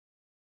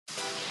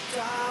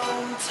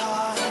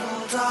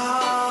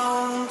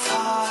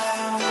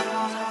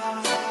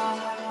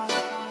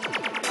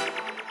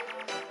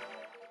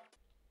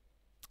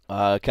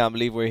I can't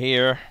believe we're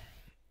here.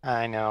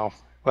 I know.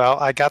 Well,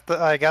 I got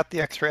the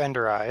extra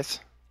ender eyes,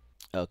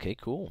 Okay,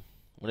 cool.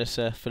 Well, let's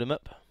fill them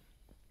up.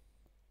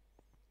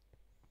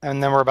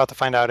 and then we're about to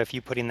find out if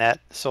you putting that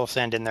soul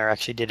sand in there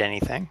actually did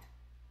anything.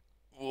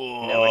 No,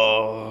 it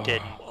Whoa.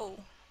 didn't. Whoa.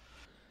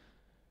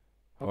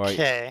 Alright,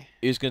 Okay,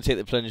 who's going to take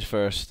the plunge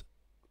first?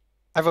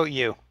 I vote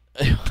you.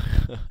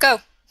 Go.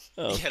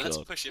 Oh, Yeah, let's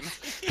God. push him.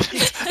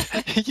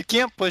 You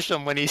can't push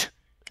him when he's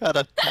got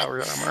a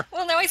power armor.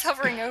 Well, now he's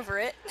hovering over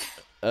it.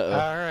 Uh-oh.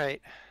 All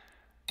right.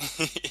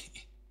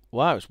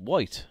 Wow, it's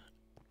white.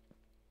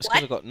 It's because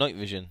What? I've got night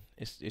vision.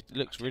 It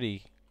looks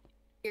really...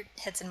 Your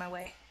head's in my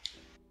way.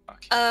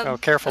 Okay. Oh,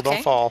 careful! Okay.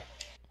 Don't fall.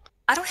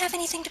 I don't have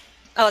anything to.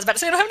 Oh, I was about to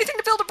say I don't have anything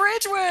to build a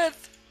bridge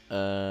with.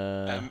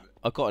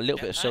 I've got a little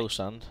yeah, bit of soul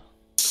sand.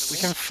 We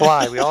can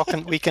fly. We all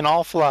can. We can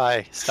all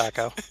fly,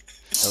 Stocko.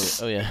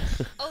 Oh yeah.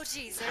 Oh,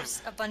 geez,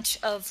 there's a bunch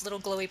of little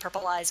glowy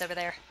purple eyes over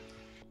there.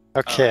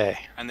 Okay.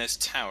 And there's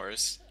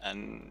towers,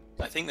 and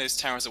I think those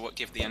towers are what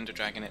give the Ender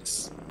Dragon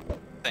its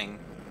thing.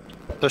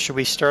 So should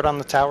we start on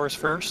the towers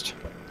first?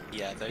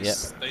 Yeah,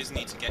 those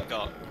need to get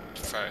got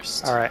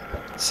first. All right.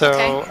 So,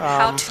 Okay,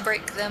 how to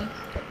break them?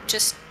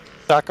 Just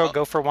Stocko,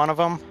 go for one of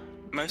them.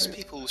 Most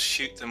people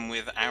shoot them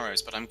with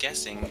arrows, but I'm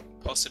guessing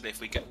possibly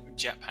if we get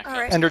jetpack All up.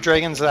 right. Ender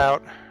Dragon's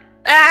out.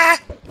 ah!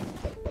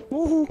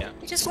 Woohoo! Yeah.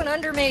 You just went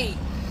under me.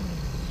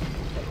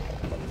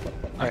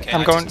 Alright, Okay,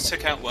 I'm I going. just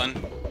took out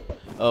one.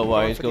 Oh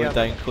wow, Going he's for the going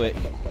other. down quick.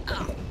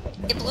 Oh,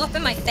 it blew up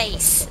in my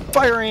face.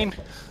 Firing.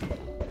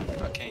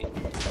 Okay.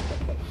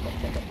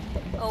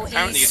 Oh,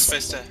 Apparently you're he's.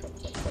 supposed to...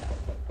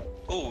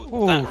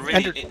 Oh, Ooh, that really...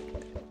 Ender-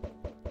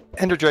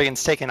 Ender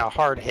Dragon's taking a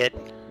hard hit.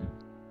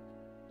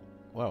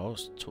 Wow, I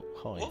was too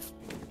high. Well,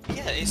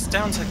 yeah, it's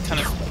down to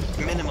kind of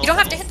minimal... You don't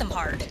have to hit them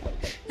hard.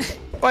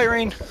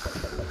 Firing.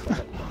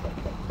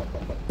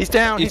 He's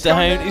down. He's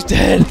going down. He's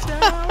dead.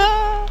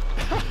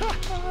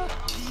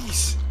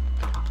 Jeez.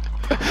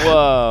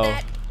 Wow.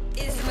 That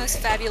is the most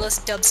fabulous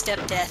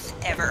dubstep death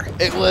ever.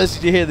 It was.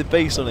 Did you hear the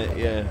bass on it?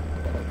 Yeah.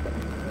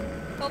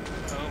 Oh,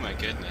 Oh my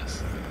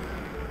goodness.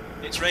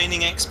 It's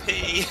raining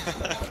XP!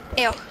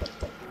 ew.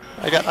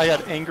 I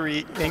got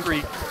angry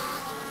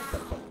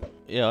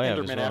Yeah, I have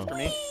as Enderman well. after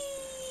me.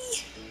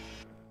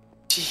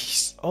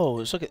 Jeez. Oh,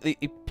 it's like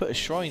he put a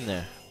shrine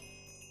there.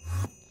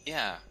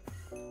 Yeah.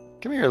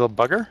 Come here, little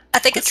bugger. I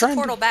think Quit it's the trying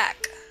to- portal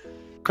back.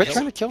 Quit Yes.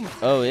 trying to kill me.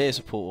 Oh, it is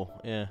a portal.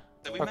 Yeah.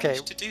 So we Okay,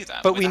 managed to do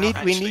that but we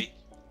without need- actually...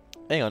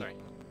 Hang on. Sorry.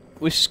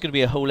 This is going to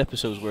be a whole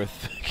episode's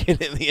worth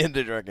getting the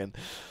Ender Dragon,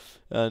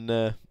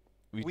 and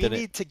we've We done it.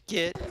 need to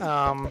get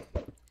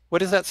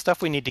what is that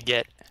stuff we need to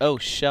get? Oh,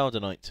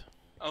 Shaldonite.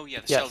 Oh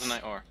yeah, the Yes.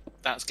 Sheldonite ore.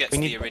 That gets We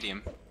the need-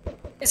 iridium.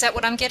 Is that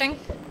what I'm getting?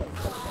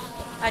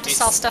 I just It's-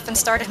 saw stuff and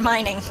started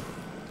mining.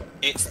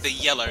 It's the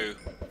yellow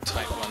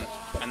type one.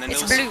 And then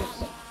It's there's... blue.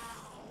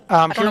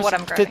 I don't know here's- what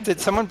I'm grabbing.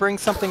 Did someone bring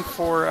something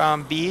for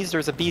bees?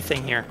 There's a bee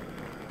thing here.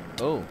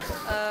 Oh,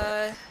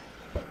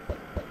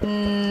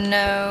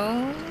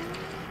 No.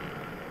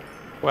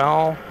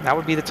 Well, now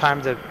would be the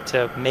time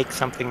to make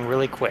something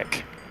really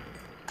quick.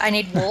 I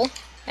need wool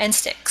and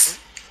sticks.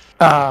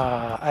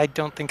 I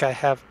don't think I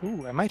have.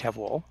 Ooh, I might have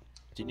wool.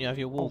 didn't you have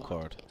your wall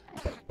card?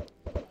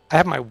 I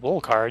have my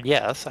wool card.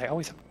 Yes, I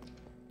always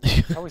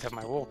have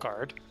my wool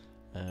card.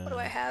 What do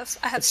I have?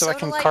 I have So I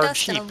can sodalite card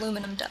dust and sheep.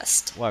 aluminum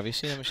dust. Wow, have you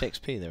seen how much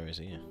XP there is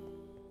here?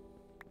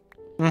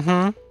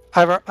 Mm-hmm.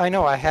 I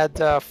know. I had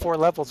 4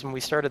 levels when we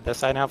started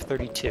this. I now have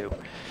 32. I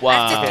have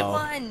Wow.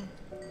 51.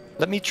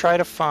 Let me try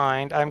to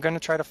find. I'm going to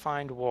try to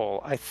find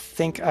wool. I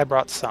think I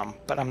brought some,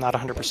 but I'm not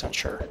 100%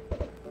 sure.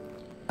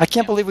 I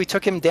can't believe we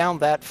took him down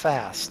that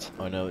fast.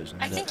 I know it's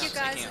I think nuts. you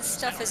guys'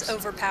 stuff is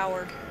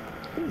overpowered.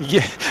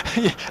 Yeah.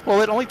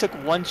 Well, it only took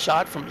one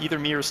shot from either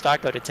me or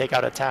Stocko to take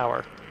out a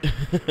tower.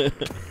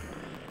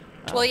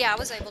 Well, yeah, I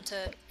was able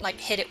to like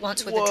hit it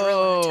once with a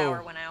drill and the Whoa.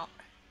 tower went out.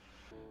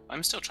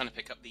 I'm still trying to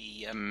pick up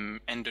the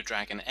Ender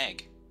Dragon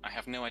egg. I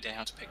have no idea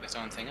how to pick this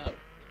darn thing up.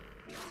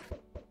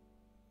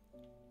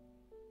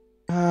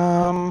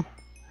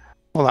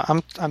 Hold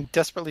on. I'm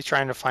desperately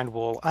trying to find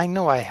wool. I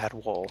know I had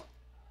wool.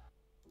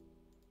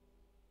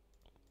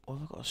 Oh,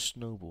 I've got a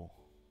snowball.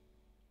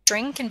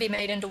 String can be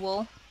made into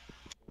wool.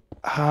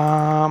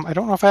 I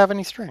don't know if I have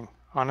any string,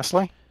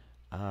 honestly.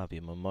 Ah, be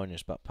in my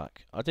miner's backpack.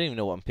 I don't even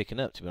know what I'm picking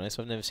up, to be honest.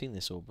 I've never seen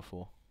this all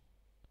before.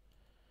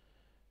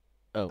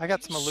 Oh, I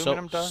got some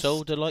aluminum dust.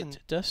 Soldalite and-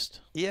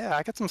 dust? Yeah,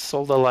 I got some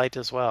soldalite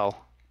as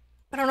well.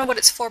 I don't know what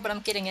it's for, but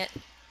I'm getting it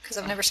because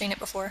I've never seen it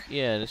before.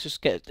 Yeah, let's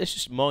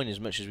just mine as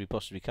much as we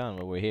possibly can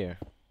while we're here.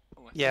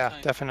 Oh, I think Yeah,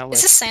 I... definitely.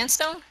 Is this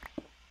sandstone?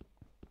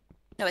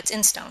 No, it's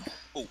in stone.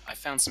 Oh, I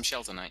found some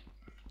Sheldonite.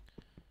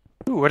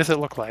 Ooh, what does it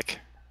look like?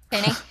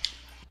 Penny?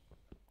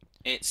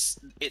 It's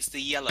the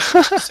yellow,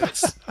 so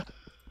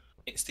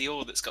it's the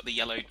ore that's got the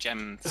yellow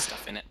gem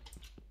stuff in it.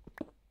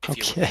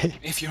 Okay.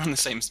 If you're on the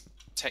same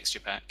texture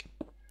pack.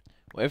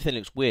 Well, everything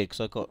looks weird because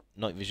I've got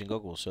night vision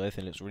goggles, so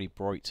everything looks really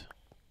bright.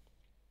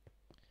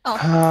 Oh,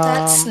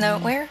 that's no.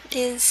 Um, Where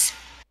is?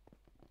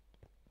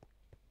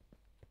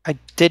 I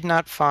did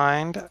not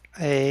find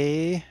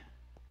a.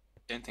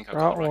 don't think I've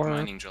Raw got the right ore,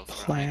 mining drill for it.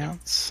 either.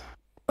 plants.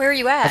 Where are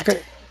you I've at? got,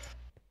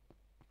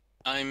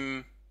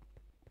 I'm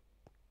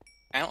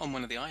out on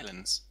one of the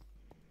islands.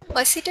 Well,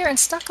 I see Darren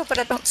Stucco, but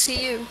I don't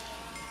see you.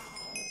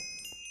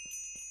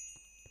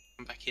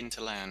 I'm back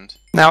into land.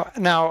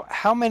 now,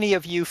 how many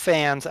of you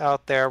fans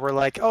out there were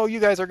like, "Oh, you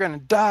guys are gonna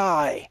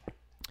die"?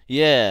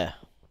 Yeah.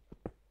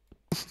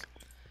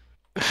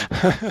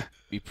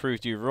 We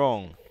proved you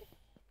wrong.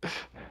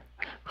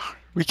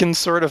 We can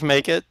sort of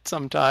make it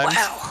sometimes.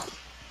 Wow.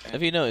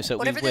 Have you noticed that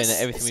Whatever we win this,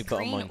 at everything this we put on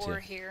green mine ore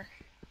to? here,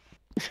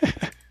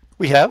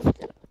 We have?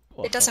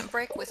 What, it doesn't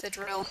break with the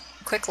drill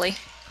quickly.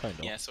 Kind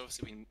of. Yeah, so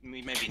obviously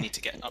we maybe need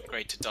to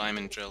upgrade to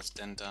diamond drills,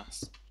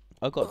 Dendas.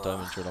 I've got a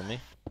diamond drill on me.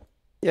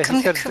 Yeah,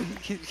 Come-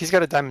 he's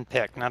got a diamond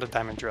pick, not a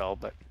diamond drill,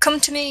 but Come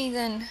to me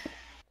then.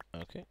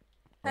 Okay.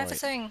 I have a Right.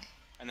 thing.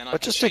 And then I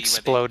What can just show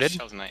exploded? you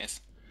where the Sheldonite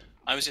is.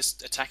 I was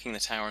just attacking the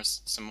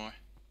towers some more.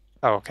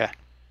 oh, okay.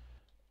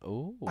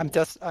 Ooh. I'm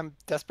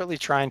desperately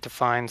trying to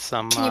find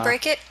some. Can you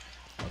break it?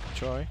 I can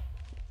try.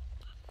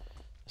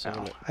 Let's have a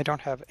No, look. I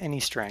don't have any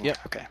string. Yep.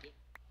 Okay.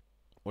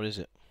 What is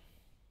it?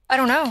 I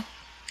don't know.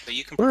 So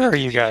you can Where probably are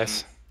do you the,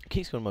 guys? It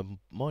keeps going on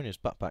my miner's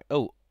backpack.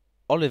 Oh,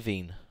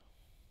 olivine.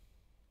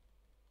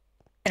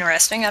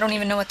 Interesting. I don't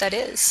even know what that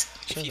is.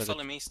 If Sounds you like a-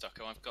 follow me,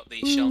 Stocko, I've got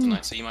the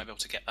Sheldonite, so you might be able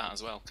to get that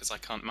as well, because I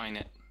can't mine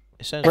it.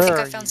 It sounds I like, think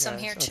Where I are found you some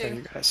guys? here, Oh, there too.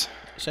 you guys.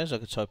 it sounds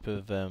like a type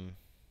of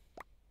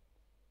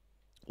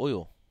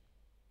oil.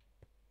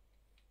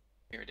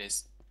 Here it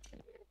is.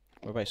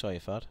 Whereabouts are you,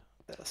 Fad?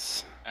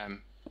 This.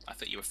 I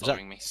thought you were that-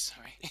 following me,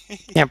 sorry.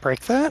 Can't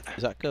break that?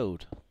 Is that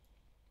gold?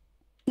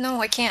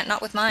 No, I can't.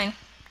 Not with mine.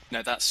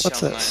 No, that's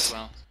What's Sheldonite this? as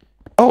well.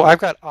 Oh, I've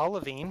got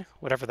olivine,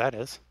 whatever that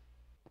is.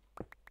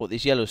 What,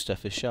 this yellow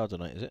stuff is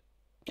sheldonite, is it?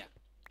 Yeah.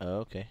 Oh,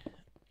 okay.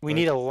 We Right.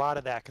 need a lot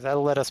of that because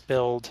that'll let us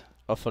build.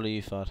 I'll follow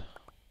you, Fad.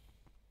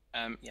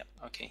 Yep,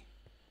 okay.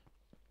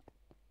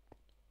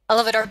 I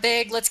love it. Our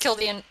big. Let's kill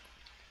the.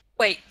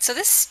 Wait. So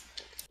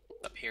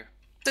Up here.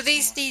 So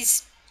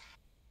these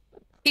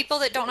people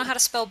that don't know how to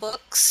spell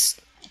books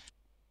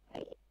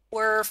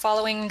were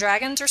following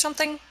dragons or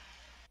something.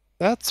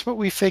 That's what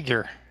we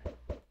figure.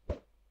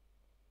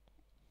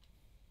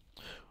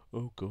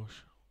 Oh,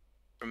 gosh.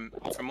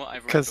 From what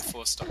I've read 'Cause-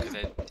 before, Stocko,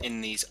 they're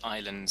in these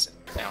islands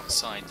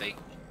outside, they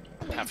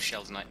have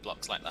Sheldonite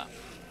blocks like that.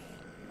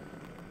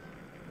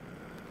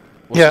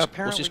 What's Yeah, this, what's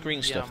apparently, this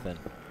green stuff um, then?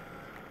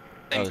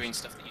 Same Oh. green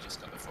stuff that you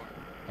just got before.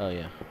 Oh,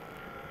 yeah.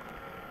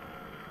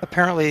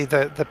 Apparently,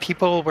 the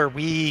people where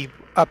we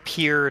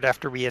appeared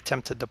after we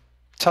attempted to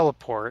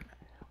teleport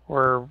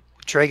were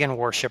dragon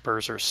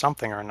worshippers or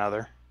something or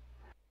another.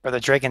 Or the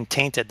dragon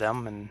tainted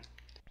them, and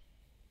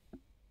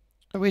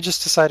so we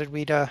just decided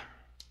we'd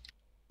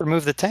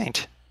remove the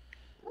taint.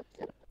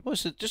 Well,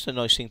 it's just a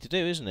nice thing to do,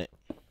 isn't it?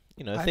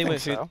 You know, if I they think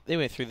went through, so. they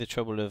went through the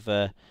trouble of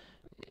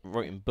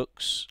writing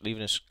books,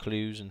 leaving us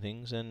clues and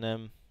things, and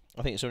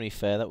I think it's only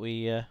fair that we,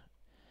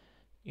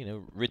 you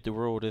know, rid the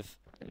world of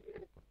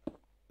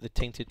the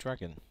tainted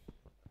dragon.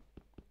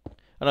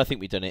 And I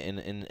think we've done it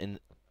in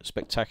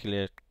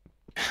spectacular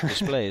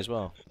display as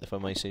well, if I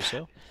may say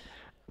so.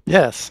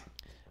 Yes.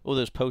 All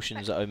those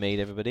potions that I made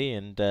everybody,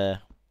 and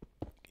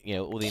you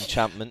know, all the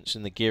enchantments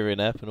and the gearing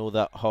up and all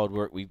that hard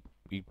work we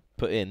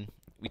put in,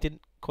 we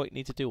didn't quite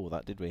need to do all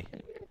that, did we?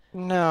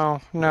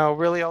 No,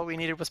 really all we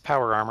needed was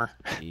power armor.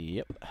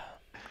 Yep.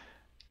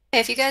 Hey,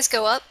 if you guys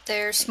go up,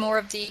 there's more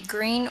of the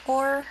green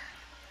ore.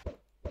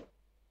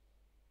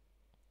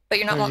 But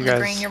you're not Where are you wanting the guys?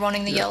 green, you're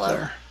wanting the You're up yellow.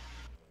 there.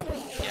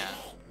 Yeah.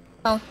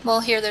 Oh, well,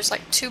 here, there's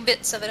like 2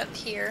 bits of it up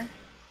here.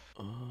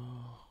 Oh.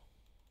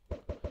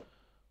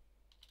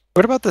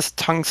 What about this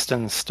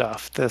tungsten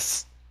stuff?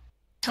 This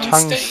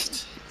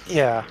Tungstate.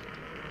 yeah.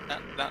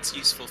 That's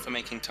useful for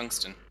making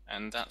tungsten,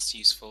 and that's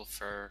useful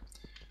for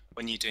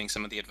when you're doing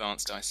some of the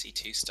advanced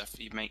IC2 stuff.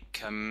 You make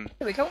Here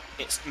we go.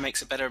 it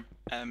makes a better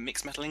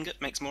mixed metal ingot,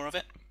 makes more of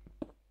it.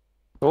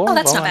 Cool. Oh,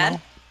 that's well, not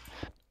bad.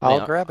 I'll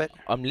Mate, grab it.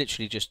 I'm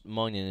literally just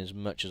mining as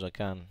much as I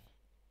can.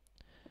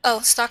 Oh,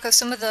 Stocko,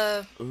 some of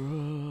the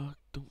Don't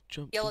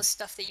jump. yellow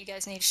stuff that you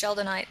guys need,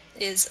 Sheldonite,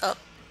 is up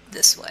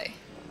this way.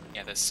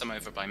 Yeah, there's some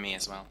over by me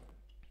as well.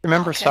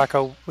 Remember, Okay.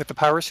 Stocko, with the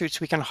power suits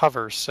we can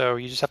hover, so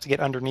you just have to get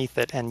underneath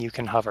it and you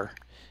can hover.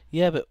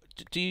 Yeah, but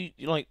do you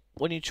like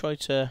when you try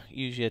to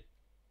use your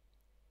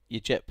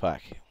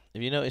jetpack?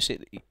 Have you noticed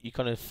it? You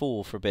kind of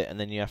fall for a bit and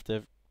then you have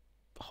to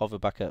hover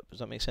back up. Does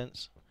that make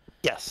sense?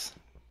 Yes.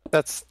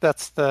 That's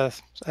the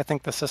I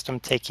think the system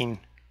taking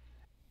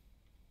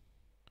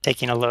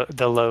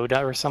the load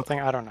or something.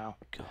 I don't know.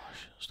 Gosh,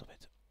 stop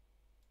it.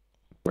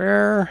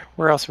 Where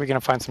else are we gonna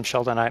find some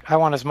Sheldonite? I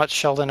want as much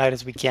Sheldonite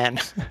as we can.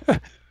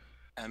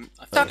 I think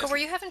Stocko, there's- were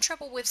you having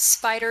trouble with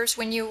spiders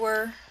when you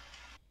were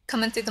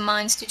coming through the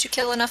mines? Did you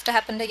kill enough to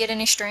happen to get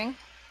any string?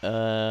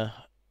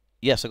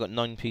 Yes, I got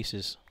 9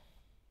 pieces.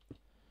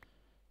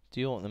 Do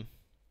you want them?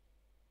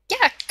 Yeah,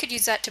 I could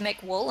use that to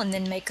make wool and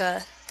then make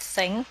a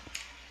thing.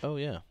 Oh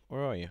yeah.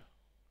 Where are you?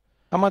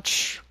 How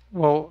much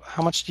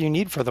do you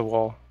need for the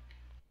wool?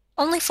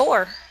 Only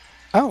 4.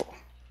 Oh,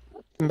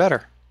 even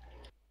better.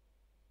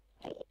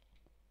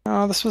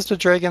 Oh, this was the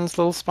dragon's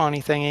little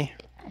spawny thingy.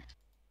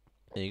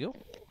 There you go.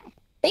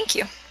 Thank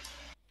you.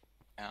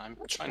 Yeah, I'm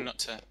trying not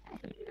to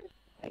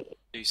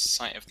lose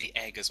sight of the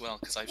egg as well,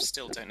 because I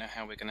still don't know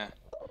how we're gonna.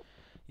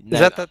 Is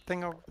that that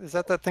thing? Is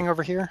that thing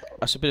over here?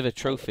 That's a bit of a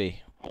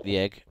trophy, the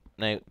egg.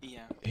 Now,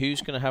 Yeah,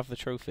 who's going to have the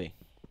trophy?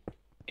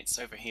 it's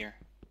over here.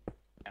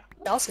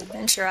 Y'all's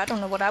adventure. I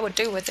don't know what I would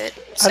do with it.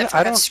 I Except for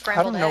have don't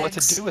scrambled know what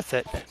eggs. to do with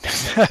it.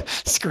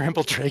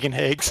 Scrambled dragon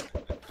eggs.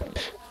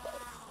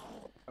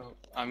 Oh,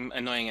 I'm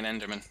annoying an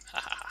Enderman.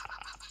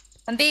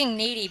 I'm being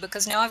needy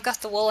because now I've got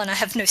the wool and I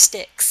have no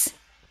sticks.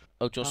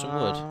 Oh, do you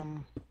want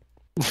some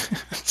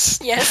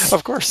wood? Yes.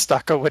 Of course,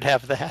 Stocko would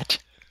have that.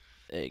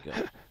 There you go.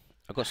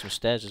 I've got some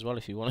stairs as well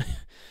if you want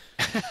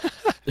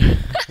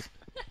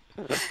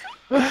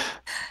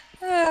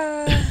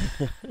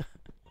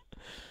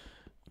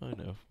I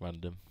know,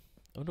 random.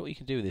 I wonder what you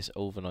can do with this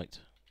overnight,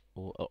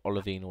 or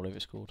olivine, or whatever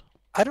it's called.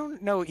 I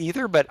don't know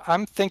either, but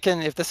I'm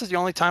thinking if this is the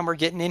only time we're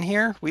getting in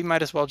here, we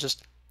might as well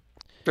just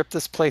strip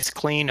this place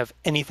clean of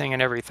anything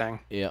and everything.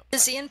 Yeah.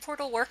 Does the end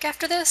portal work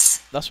after this?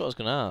 That's what I was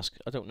going to ask.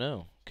 I don't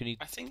know. Can you...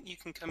 I think you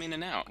can come in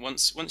and out.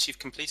 Once you've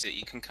completed it,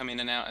 you can come in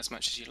and out as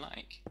much as you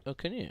like. Oh,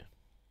 can you?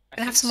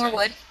 Can I have some more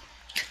wood?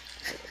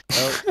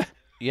 Oh,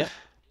 yeah.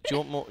 Do you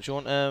want more? Do you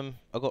want,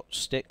 I got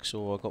sticks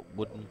or I got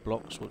wooden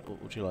blocks. What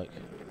would you like?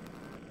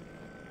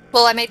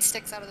 Well, I made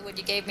sticks out of the wood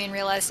you gave me and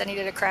realized I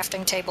needed a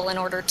crafting table in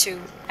order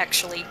to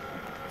actually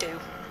do.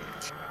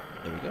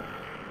 There we go.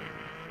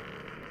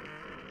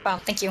 Wow,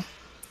 thank you.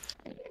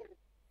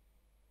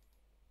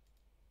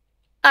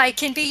 I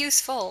can be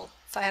useful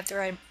if I have the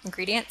right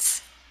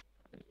ingredients.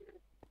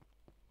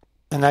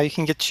 And now you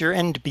can get your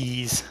end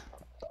bees.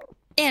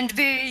 And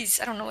bees!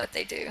 I don't know what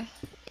they do.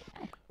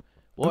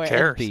 What Who are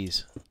cares?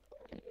 bees?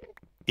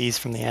 Bees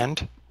from the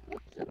end.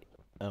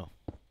 Oh.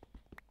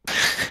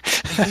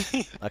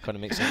 That kind of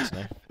makes sense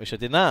now. Wish I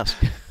didn't ask.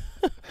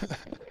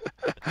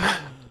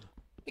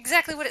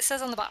 Exactly what it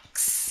says on the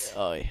box.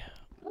 Aye.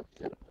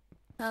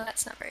 Oh,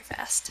 that's not very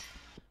fast.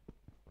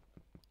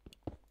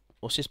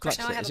 What's this Of course,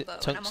 black now I stuff? have Is a it bow,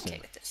 and I'm tungsten?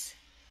 okay with this.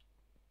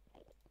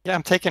 Yeah,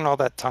 I'm taking all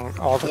that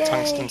all the Yay.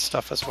 tungsten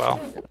stuff as well.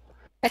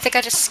 I think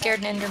I just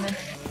scared an Enderman.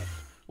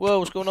 Whoa,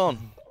 what's going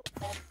on?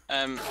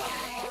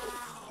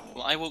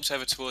 Well, I walked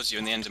over towards you,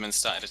 and the Enderman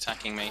started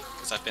attacking me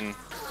because I've been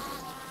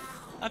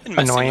messing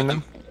Annoying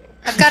with them.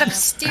 I've got a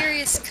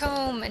mysterious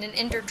comb and an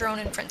ender drone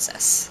and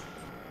princess.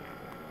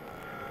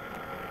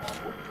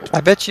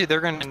 I bet you they're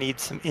going to need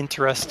some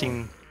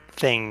interesting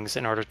things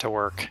in order to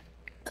work.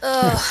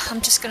 Ugh,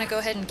 I'm just gonna go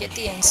ahead and get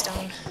the end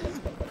stone.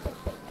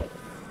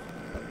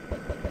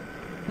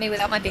 Me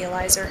without my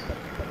Baelizer.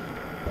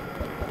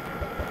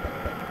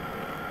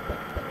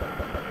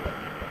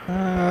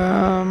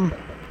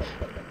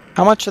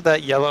 How much of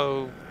that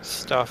yellow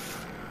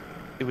stuff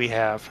do we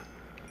have?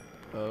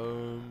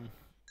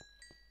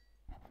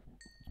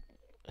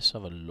 Let's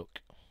have a look.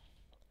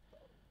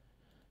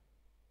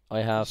 I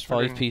have Just 5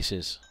 wondering-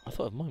 pieces. I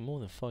thought of mine more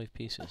than 5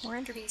 pieces. More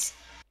ender bees.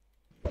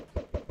 Hey,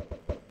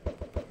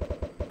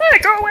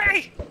 go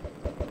away!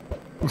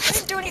 I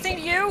didn't do anything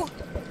to you!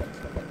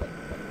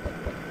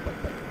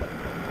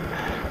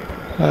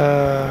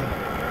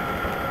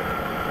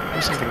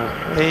 There's something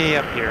way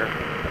up here.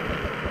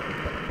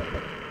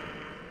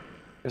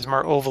 There's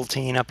more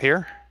Ovaltine up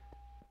here.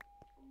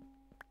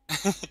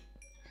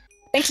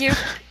 Thank you.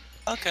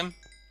 Welcome.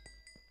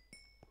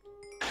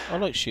 I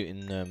like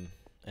shooting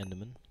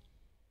Enderman.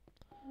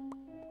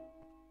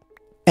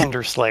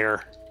 Ender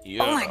Slayer.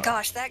 Yeah. Oh my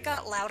gosh, that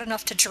got loud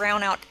enough to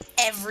drown out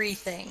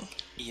everything.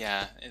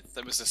 Yeah,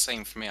 that was the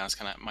same for me. I was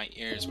kind of, my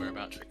ears were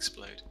about to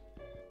explode.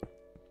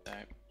 So.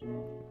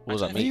 What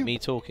was that? You- Me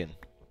talking?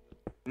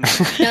 No,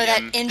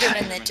 that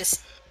Enderman that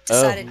just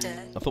decided to...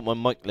 I thought my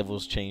mic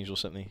levels changed or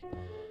something.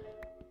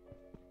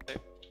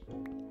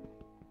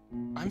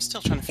 I'm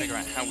still trying to figure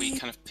out how we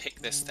kind of pick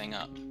this thing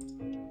up.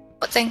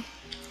 What thing?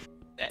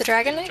 The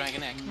dragon egg?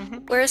 Dragon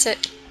egg. Where is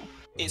it?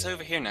 It's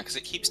over here now because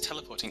it keeps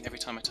teleporting every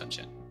time I touch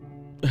it.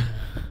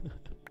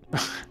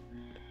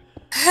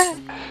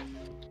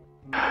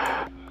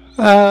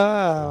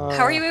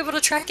 How are you able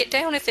to track it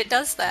down if it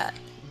does that?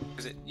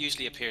 Because it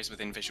usually appears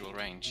within visual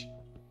range.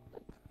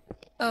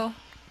 Oh,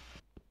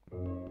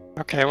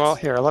 Okay, well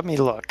here, let me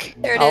look.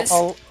 There it is.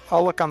 I'll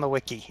look on the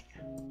wiki.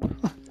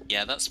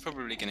 Yeah, that's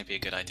probably going to be a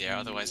good idea.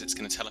 Otherwise, it's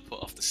going to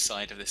teleport off the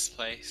side of this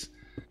place,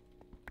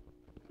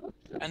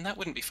 and that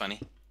wouldn't be funny.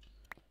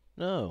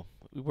 No,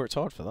 we worked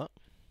hard for that.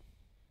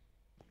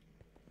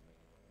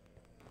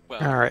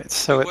 Well, All right,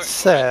 so we it worked for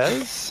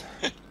says,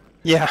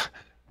 yeah.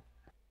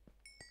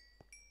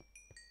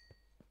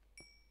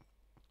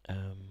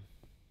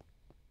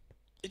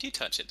 Did you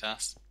touch it,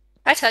 Das?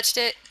 I touched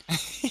it.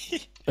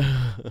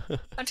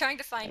 I'm trying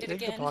to find it Dig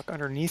the again. block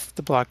underneath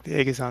the block the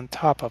egg is on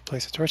top of.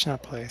 Place a torch in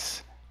that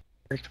place.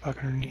 Break the block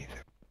underneath.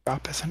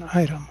 Drop as an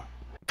item.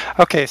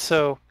 Okay,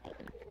 so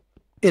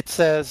it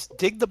says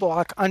dig the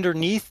block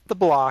underneath the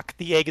block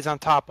the egg is on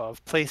top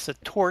of. Place a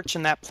torch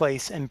in that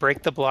place and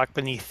break the block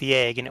beneath the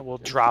egg, and it will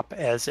drop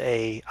as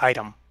a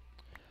item.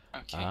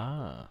 Okay.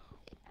 Ah.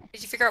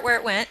 Did you figure out where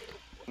it went?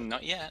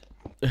 Not yet.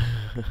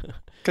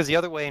 Because the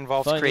other way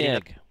involves Find the creating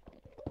egg.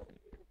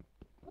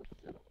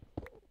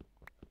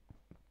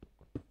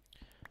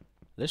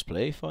 Let's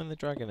play Find the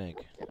Dragon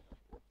Egg.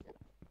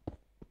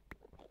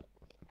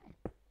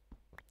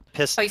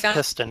 a Oh, you found it?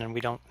 piston, and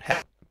we don't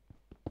have.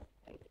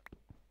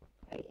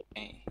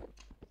 Okay.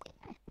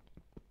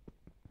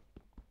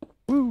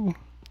 Woo!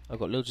 I've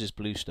got loads of this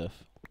blue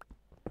stuff.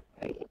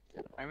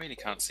 I really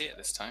can't see it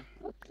this time.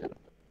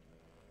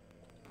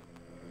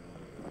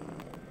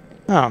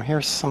 Oh,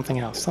 here's something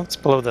else. Let's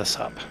blow this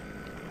up.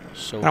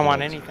 So I don't want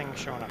glad. anything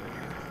showing up in here.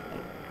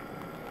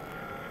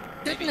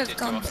 Maybe Shouldn't it have did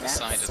go gone off for the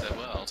side that. of the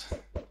world.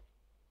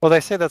 Well, they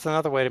say that's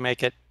another way to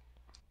make it.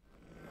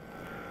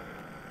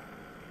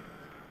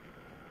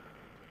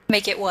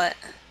 Make it what?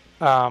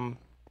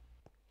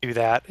 Do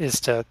that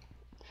is to.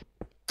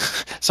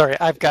 Sorry,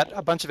 I've got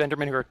a bunch of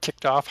Endermen who are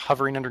kicked off,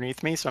 hovering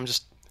underneath me, so I'm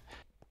just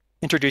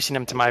introducing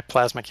them to my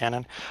plasma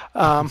cannon.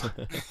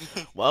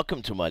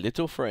 Welcome to my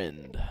little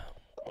friend.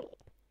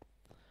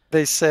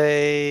 They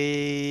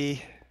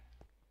say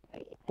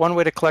one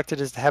way to collect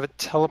it is to have it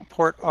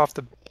teleport off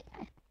the.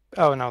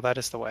 Oh no, that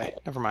is the way.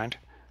 Never mind.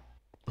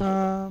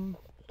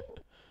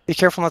 Be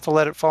careful not to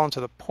let it fall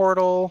into the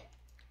portal.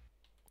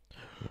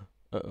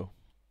 Uh-oh.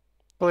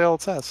 Really, all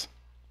it says.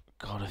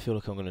 God, I feel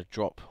like I'm going to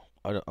drop.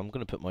 I'm going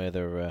to put my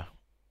other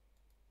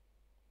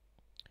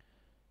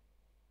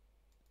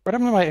What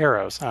happened to my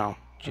arrows? Oh,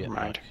 never jetpack.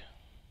 mind.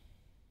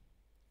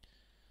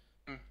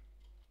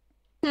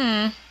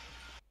 Hmm.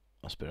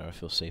 That's better. I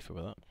feel safer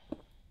with that.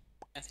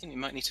 I think we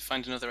might need to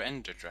find another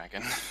Ender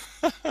Dragon.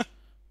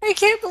 I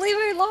can't believe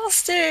I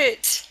lost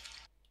it.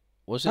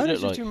 What does How it did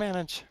look you like? two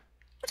manage?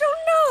 I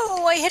don't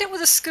know. I hit it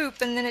with a scoop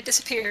and then it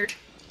disappeared.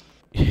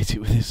 Hit it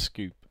with a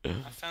scoop.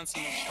 I found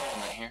some more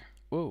shovel here.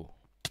 Whoa.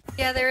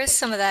 Yeah, there is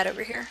some of that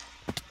over here.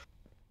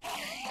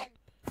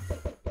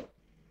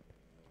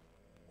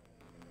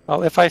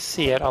 Well, if I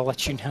see it, I'll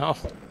let you know.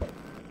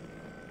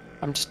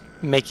 I'm just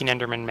making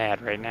Enderman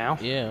mad right now.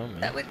 Yeah,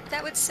 man.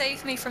 That would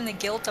save me from the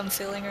guilt I'm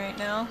feeling right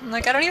now. I'm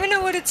like, I don't even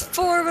know what it's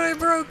for, but I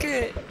broke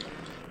it.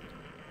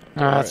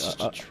 That's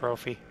just a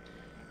trophy.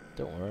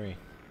 Don't worry.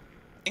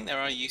 I think there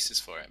are uses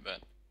for it, but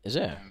Is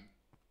there?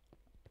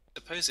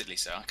 supposedly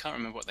so. I can't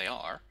remember what they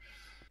are.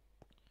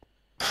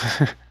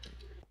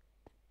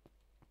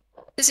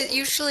 Does it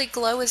usually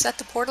glow? Is that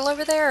the portal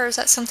over there, or is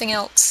that something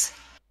else?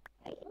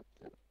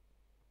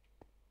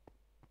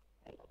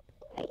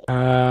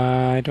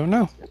 I don't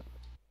know.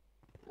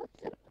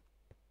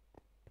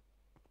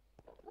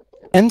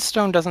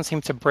 Endstone doesn't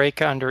seem to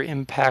break under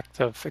impact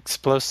of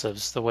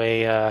explosives the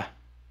way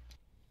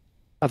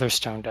other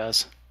stone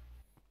does.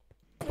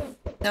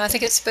 No, I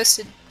think it's supposed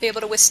to be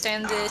able to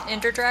withstand the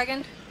Ender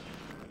Dragon.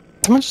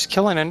 Someone just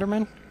kill an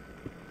Enderman?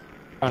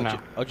 Oh no.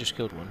 I just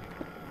killed one.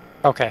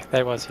 Okay,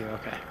 that was you.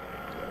 Okay.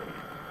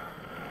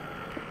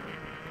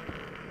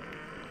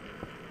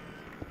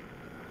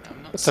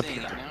 I'm not What's up seeing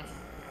here? it now.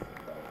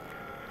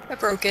 I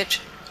broke it.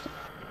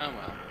 Oh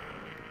well.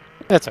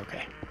 That's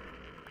okay.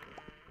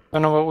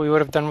 Don't know what we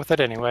would have done with it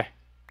anyway.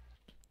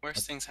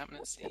 Worst things happen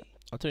at sea.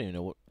 I don't even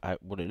know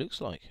what it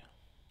looks like.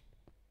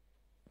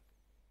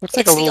 Looks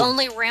like It's a the little.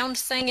 only round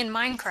thing in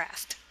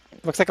Minecraft.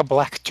 Looks like a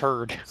black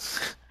turd.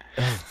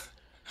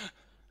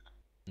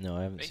 No,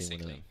 I haven't seen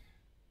one of Basically.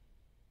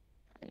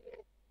 them.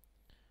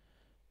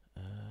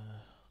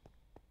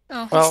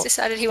 Oh, Well- he's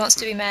decided he wants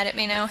to be mad at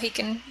me now. He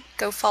can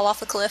go fall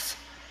off a cliff.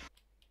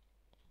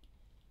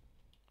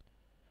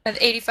 I have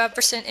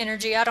 85%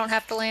 energy. I don't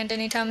have to land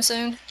anytime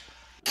soon.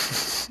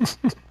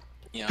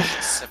 Yeah, I've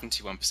got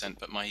 71%,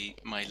 but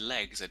my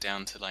legs are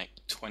down to like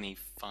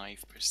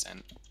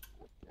 25%.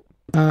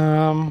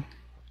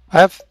 I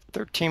have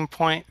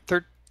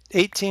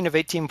 18 of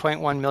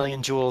 18.1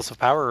 million joules of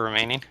power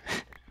remaining.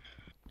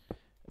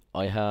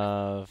 I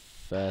have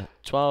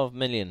 12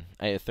 million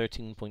out of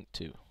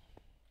 13.2.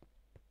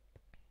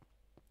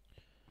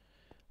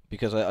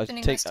 Because I've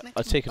Spending most of my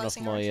time taken off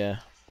closing my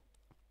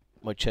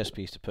my chest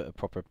piece to put a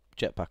proper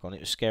jetpack on it. It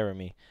was scaring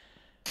me.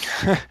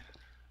 I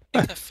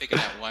think I've figured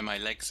out why my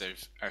legs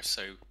are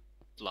so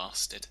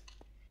blasted.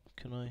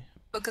 Can I?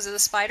 Because of the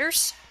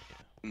spiders?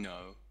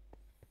 No.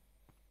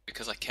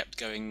 Because I kept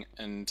going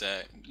and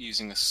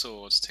using a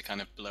sword to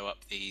kind of blow up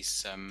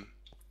these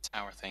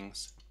tower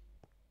things.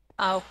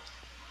 Oh,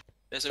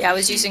 There's a yeah, I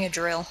was reason- using a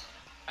drill.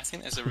 I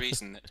think there's a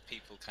reason that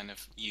people kind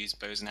of use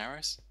bows and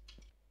arrows.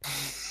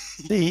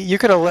 See, you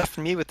could have left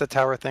me with the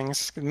tower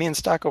things. Me and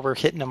Stocko were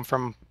hitting them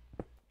from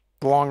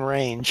long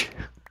range.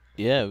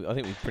 Yeah, I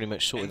think we pretty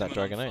much sorted that Enderman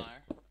dragon on out.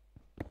 fire.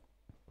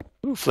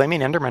 Ooh,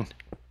 flaming Enderman.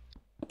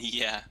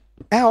 Yeah.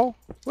 Ow!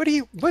 What are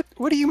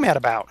you mad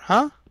about,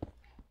 huh?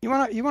 You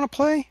wanna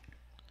play?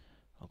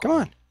 I've Come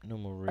got on. No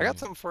more room. I got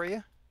something for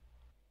you.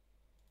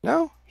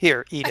 No?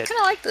 Here, eat I it. kind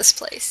of like this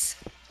place.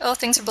 Oh,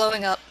 things are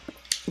blowing up.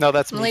 No,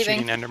 that's I'm me leaving.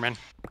 shooting Enderman.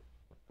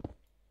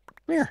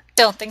 Come here.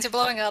 Still, things are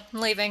blowing up. I'm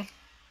leaving.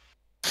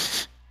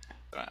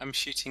 I'm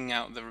shooting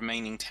out the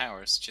remaining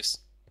towers just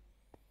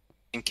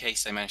in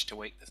case they manage to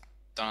wake the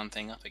darn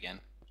thing up again.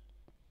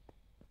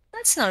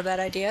 That's not a bad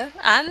idea.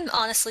 I'm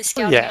honestly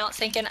scouting yeah. out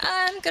thinking,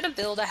 I'm gonna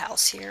build a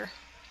house here.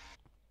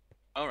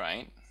 All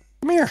right.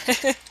 Come here.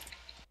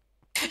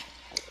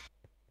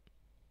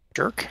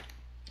 Jerk.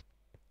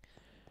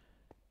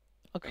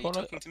 Are you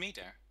talking to me,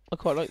 Dare? I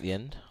quite like the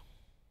end.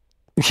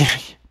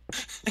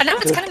 I know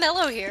it's kind of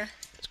mellow here.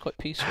 It's quite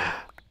peaceful.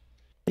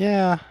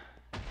 Yeah.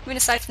 I mean,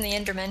 aside from the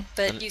Enderman,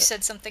 but you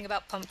said something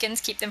about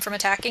pumpkins keep them from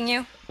attacking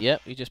you.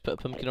 Yep, you just put a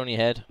pumpkin on your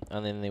head,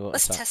 and then they won't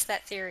Let's attack. test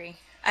that theory.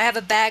 I have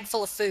a bag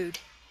full of food.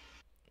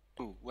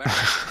 Ooh, where?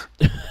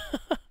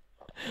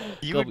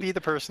 You would be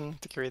the person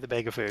to carry the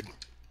bag of food.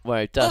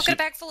 Wow, Look at a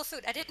bag full of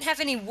food. I didn't have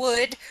any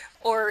wood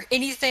or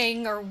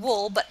anything or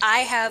wool, but I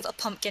have a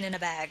pumpkin in a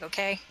bag,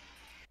 okay?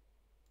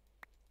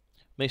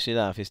 makes me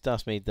laugh. His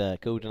Das made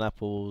golden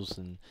apples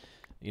and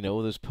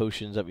all those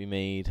potions that we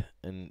made,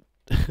 and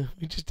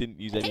we just didn't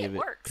use any of it. It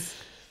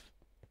works.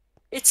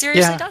 It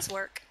seriously Yeah. does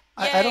work.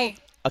 Yay.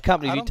 I can't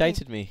believe I you don't think-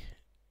 dated me,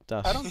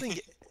 Das. I don't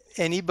think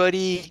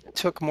anybody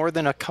took more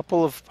than a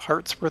couple of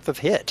hearts worth of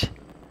hit.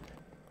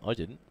 I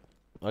didn't.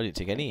 I didn't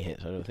take any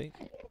hits. I don't think.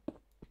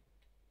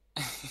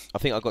 I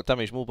think I got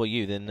damaged more by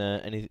you than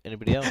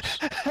anybody else.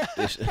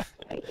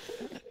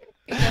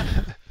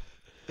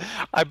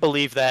 I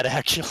believe that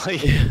actually.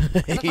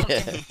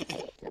 Yeah.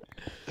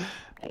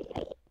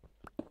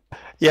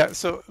 Yeah,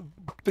 so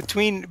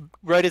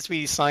right as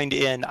we signed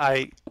in,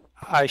 I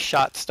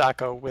shot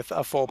Stocko with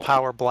a full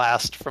power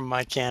blast from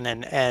my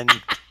cannon, and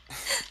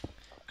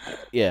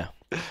Yeah.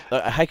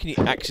 How can you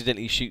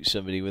accidentally shoot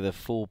somebody with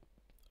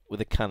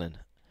a cannon?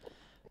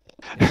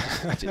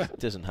 It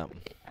doesn't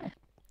happen.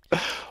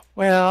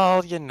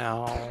 well,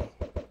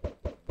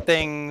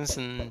 things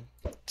and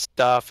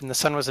stuff, and the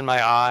sun was in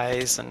my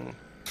eyes, and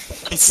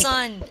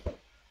Sun.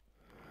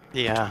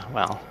 yeah,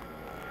 well,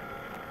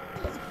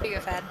 Here you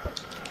go, Fad.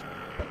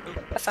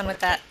 Have fun with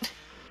that.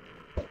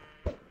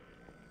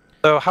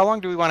 so how long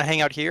do we want to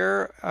hang out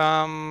here,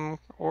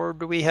 or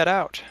do we head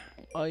out?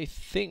 I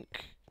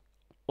think.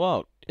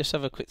 Well, let's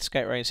have a quick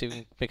scout around and see if we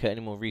can pick out any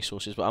more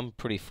resources. But I'm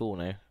pretty full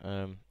now.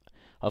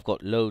 I've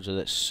got loads of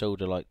that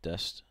soda-like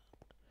dust.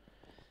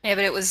 Yeah,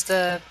 but it was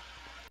the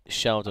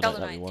Sheldon like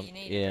that we Sheldonite that want. you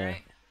needed, Yeah.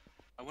 right?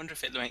 I wonder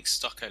if it makes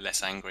Stocko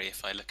less angry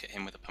if I look at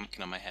him with a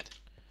pumpkin on my head.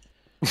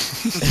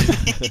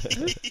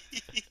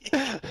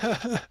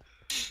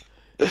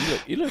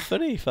 You look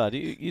funny, Fad.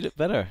 You look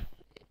better.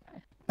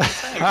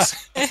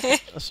 Thanks.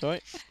 That's all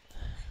right.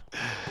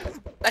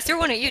 I threw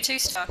one at you too,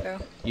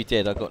 Stocko. You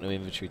did. I got no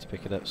inventory to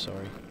pick it up.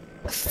 Sorry.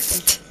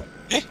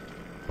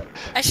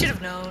 I should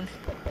have known.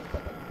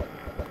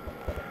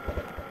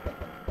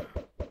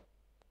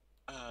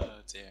 Oh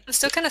dear. I'm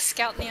still kind of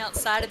scouting the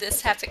outside of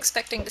this, half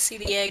expecting to see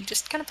the egg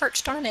just kind of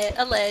perched on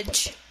a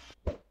ledge.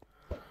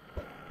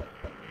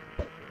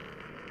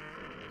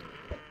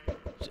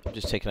 I'm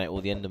just taking out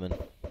all the Endermen.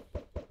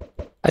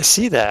 I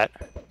see that.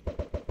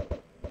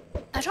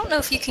 I don't know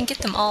if you can get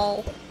them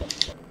all.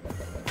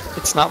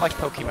 It's not like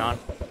Pokemon.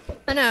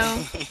 I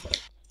know.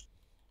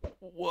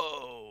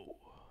 Whoa!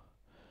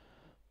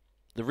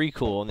 The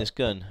recoil on this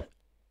gun.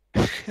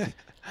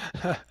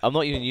 I'm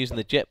not even using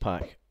the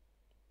jetpack.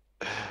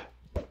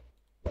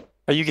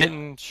 Are you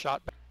getting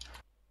shot back?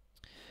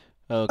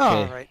 Okay.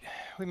 Oh, right.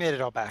 We made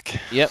it all back.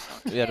 Yep.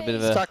 We had a bit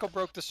of a. Stocko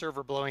broke the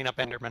server blowing up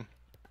Enderman.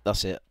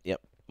 That's it.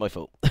 Yep. My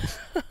fault.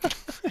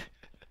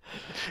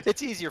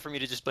 It's easier for me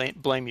to just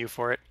blame you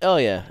for it. Oh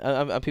yeah,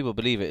 and people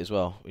believe it as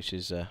well, which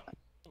is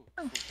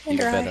even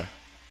better.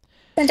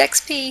 And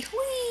XP.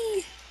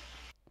 Whee!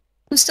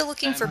 I'm still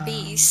looking for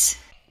bees.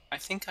 I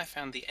think I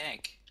found the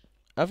egg.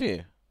 Have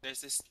you?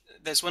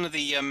 There's one of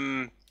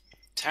the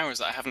towers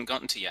that I haven't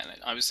gotten to yet.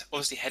 I was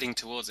obviously heading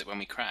towards it when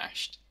we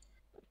crashed,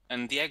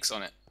 and the egg's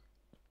on it.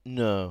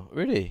 No,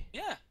 really?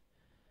 Yeah.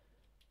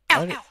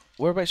 Ow, ow.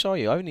 Whereabouts are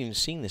you? I haven't even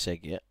seen this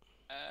egg yet.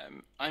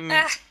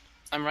 Ah.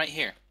 I'm right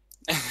here.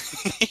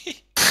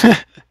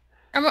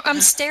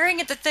 I'm staring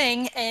at the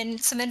thing, and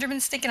some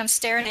Enderman's thinking I'm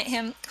staring at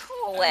him.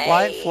 Go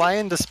away. Fly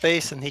into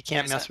space, and he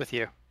can't Where's mess that? with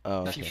you.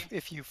 Oh, If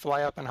okay. you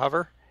fly up and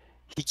hover,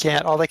 he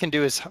can't. All they can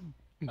do is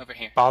Over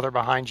here. bother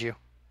behind you.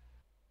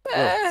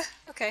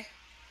 Okay.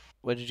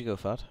 Where did you go,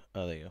 Fad?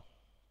 Oh, there you go.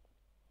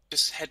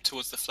 Just head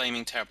towards the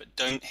flaming tower, but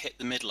don't hit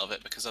the middle of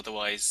it because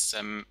otherwise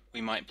we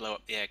might blow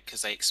up the egg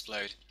because they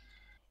explode.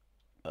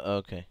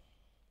 Okay.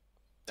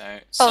 So Oh,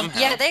 somehow,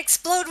 yeah, they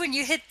explode when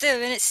you hit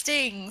them, and it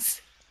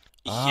stings.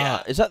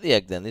 Ah, is that the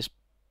egg then? This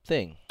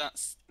thing?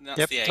 that's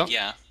Yep, the egg. don't-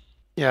 Yeah.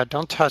 Yeah,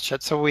 don't touch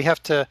it. So we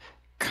have to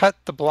cut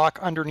the block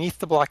underneath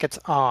the block it's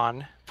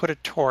on, put a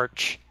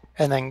torch,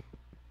 and then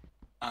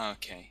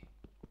Okay.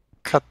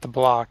 cut the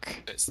block.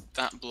 So it's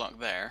that block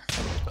there.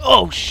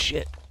 Oh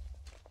shit!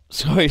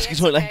 Sorry, Yes,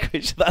 excuse my okay.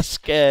 language. That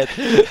scared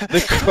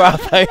the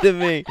crap out of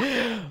me.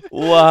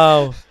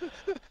 Wow.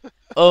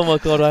 Oh my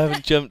god, I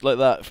haven't jumped like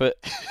that for.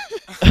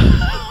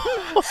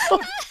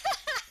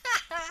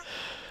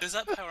 Does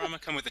that power armor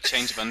come with a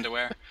change of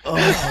underwear? Oh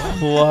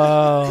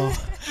wow.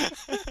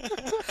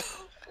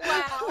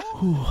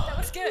 Wow. That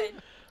was good.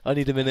 I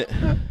need a minute.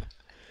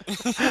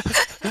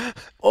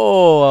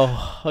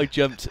 Oh, I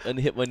jumped and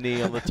hit my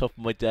knee on the top of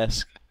my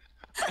desk.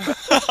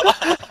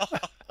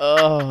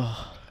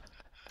 Oh.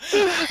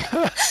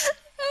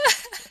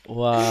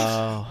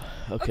 Wow.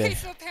 Okay,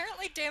 so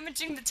apparently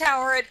damaging the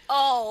tower at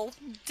all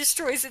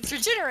destroys its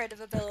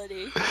regenerative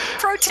ability.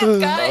 Pro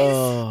tip, guys!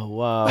 Oh,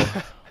 wow.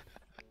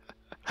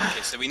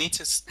 Okay, so we need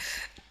to.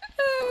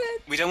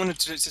 We don't want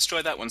to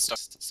destroy that one.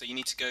 So you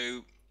need to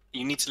go.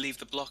 You need to leave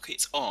the block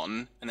it's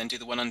on, and then do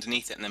the one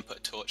underneath it, and then put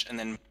a torch, and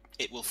then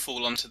it will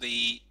fall onto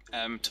the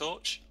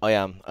torch. I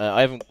am.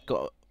 I haven't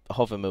got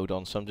hover mode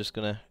on, so I'm just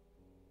gonna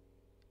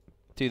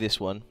do this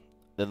one,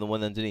 then the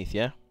one underneath.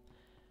 Yeah.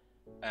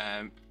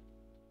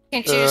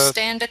 Can't you just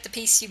stand at the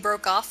piece you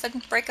broke off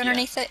and break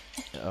underneath it?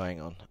 Oh,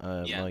 hang on.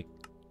 Yeah. My...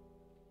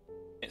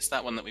 It's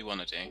that one that we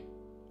want to do,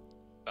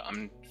 but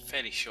I'm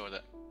fairly sure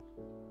that.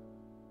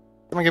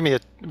 Someone give me a.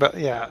 But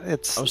yeah,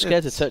 it's. I'm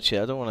scared to touch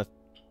it. I don't want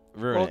to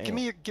ruin it. Well,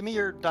 give me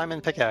your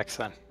diamond pickaxe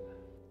then.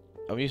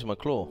 I'm using my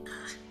claw.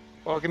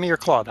 Well, give me your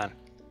claw then.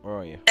 Where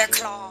are you? Their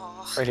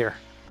claw. Right here.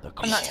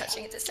 I'm not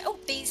touching it this time. Oh,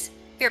 bees.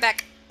 Be right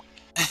back.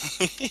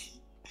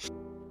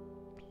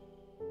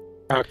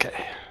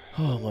 Okay.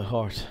 Oh, my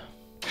heart.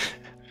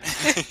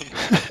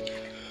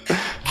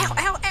 Ow,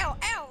 ow, ow,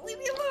 ow! Leave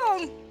me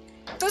alone!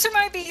 Those are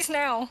my bees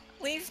now.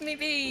 Leave me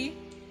be.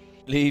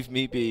 Leave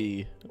me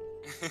be.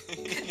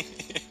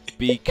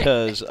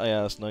 Because I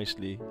asked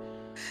nicely.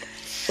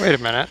 Wait a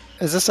minute.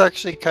 Is this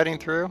actually cutting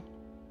through?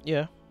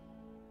 Yeah.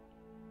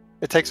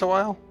 It takes a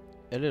while?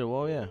 A little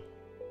while, yeah.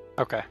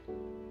 Okay.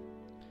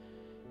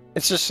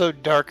 It's just so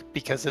dark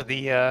because of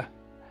the,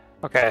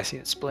 Okay, I see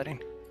it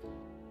splitting.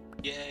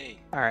 Yay!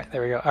 Alright,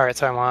 there we go. Alright,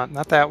 so I want,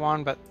 not that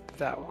one, but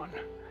that one.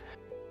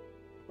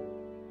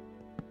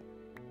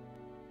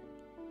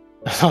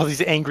 All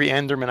these angry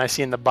Endermen I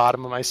see in the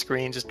bottom of my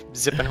screen just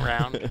zipping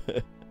around.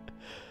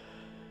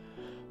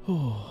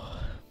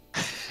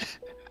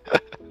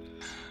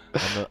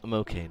 I'm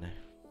okay now.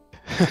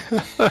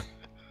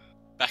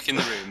 Back in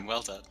the room.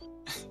 Well done.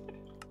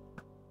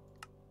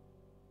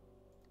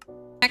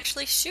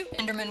 Actually shoot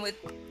Enderman with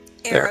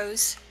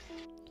arrows.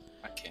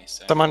 Okay,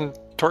 so. Someone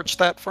torch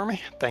that for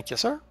me? Thank you,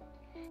 sir.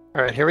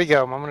 Alright, here we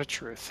go. Moment of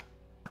truth.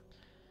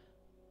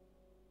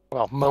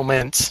 Well,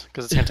 moments,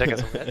 because it's going to take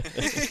us a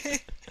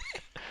bit.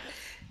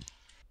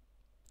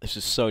 It's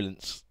just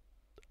silence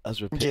as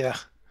we're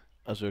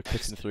as we're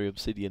cutting through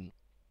obsidian.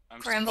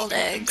 Scrambled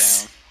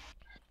eggs.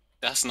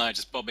 That's and I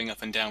just bobbing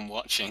up and down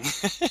watching.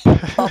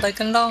 All day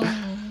long.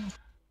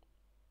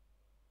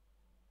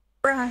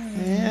 Right.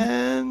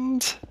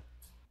 And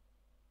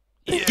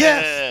Yes!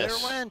 there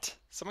it went.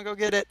 Someone go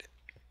get it.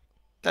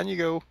 Down you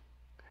go.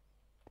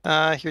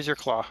 Here's your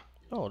claw.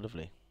 Oh,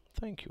 lovely.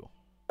 Thank you.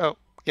 Oh,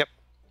 yep.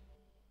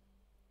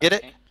 Get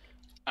it? Okay.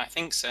 I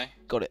think so.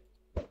 Got it.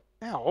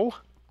 Ow.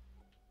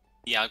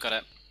 Yeah, I got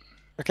it.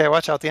 Okay,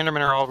 watch out. The Endermen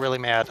are all really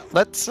mad.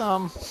 Let's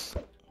Got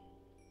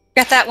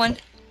that one.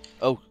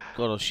 Oh,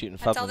 God, I was shooting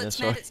That's all Phaddman there, that's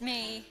sorry. mad, it's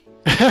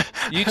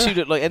me. You two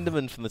look like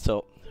Enderman from the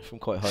top, from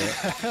quite high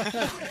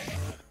up.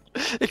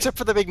 Except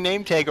for the big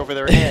name tag over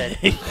their head.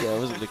 Yeah, I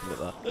wasn't looking at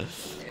that.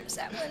 There's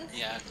that one.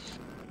 Yeah.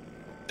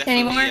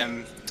 Any Definitely,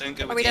 more? don't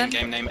go Are with we the done?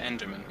 in-game name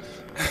Enderman.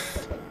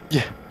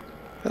 Yeah.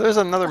 There's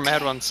another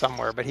mad one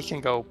somewhere, but he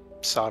can go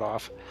sawed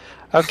off.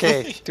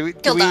 Okay, do we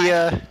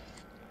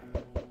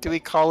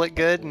call it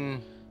good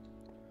and...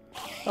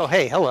 Oh,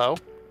 hey, hello.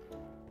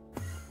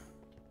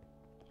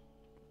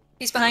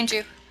 He's behind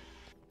you.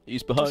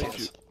 He's behind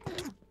you.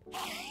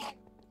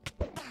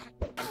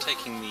 I'm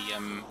taking the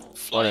Oh,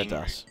 flying. no,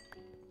 Das.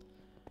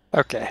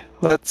 Okay,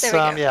 let's, There we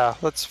go. yeah,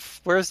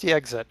 where's the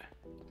exit?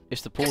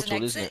 It's the There's an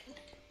portal, isn't it? exit.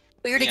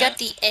 We already Yeah. got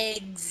the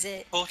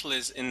exit. Portal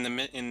is in the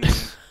where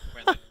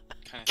the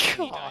kind of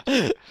thingy God.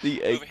 died.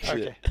 The Over exit.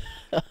 here.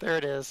 Okay, there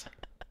it is.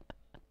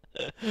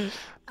 I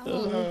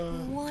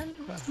want one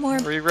more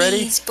Are you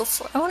ready? bees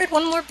before. I wanted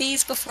one more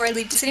bees before I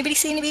leave. Does anybody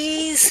see any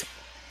bees?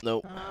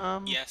 No.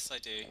 Yes, I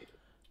do.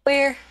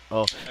 Where?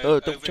 Oh, O-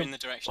 don't over in jump. the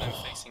direction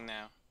I'm facing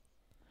now.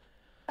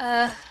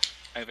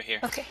 Over here.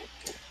 Okay.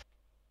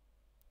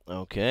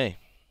 Okay.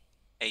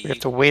 Hey, We have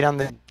to wait on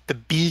the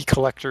bee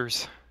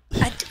collectors.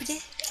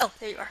 Oh,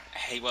 there you are.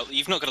 hey, well,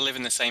 you've not got to live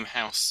in the same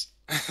house.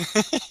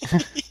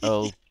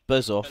 Oh,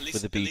 buzz off At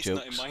least, with the at bee least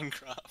jokes. not in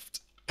Minecraft.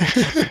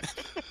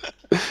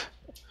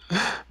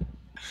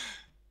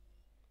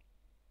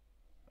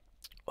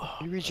 Are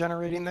you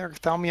regenerating there,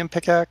 Thalmium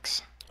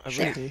pickaxe? I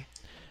Should really, be.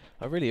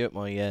 I really hurt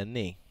my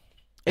knee.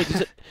 Hey,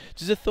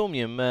 does a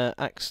thaumium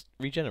axe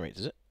regenerate?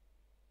 Does it?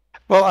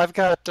 Well, I've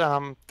got,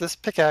 this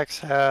pickaxe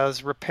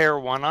has repair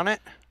 1 on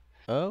it,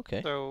 Oh,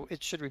 okay. so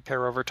it should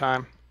repair over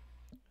time.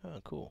 Oh,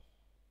 cool.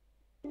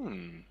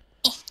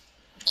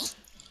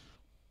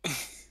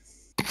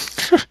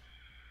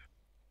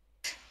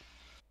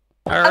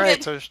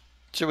 Alright, so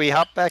should we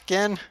hop back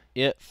in?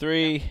 Yeah.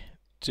 3,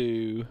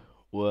 2,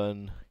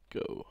 1,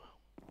 go.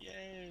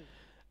 Yay.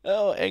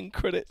 Oh, end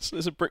credits.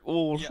 There's a brick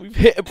wall. Yeah. We've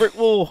hit a brick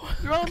wall.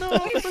 Oh no!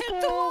 We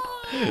hit the wall!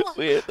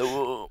 We hit the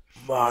wall.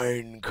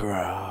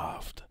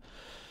 Minecraft.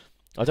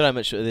 I don't know how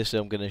much of this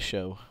I'm going to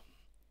show.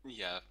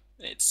 Yeah,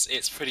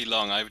 it's pretty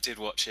long. I did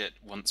watch it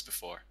once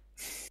before.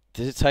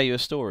 Does it tell you a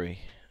story?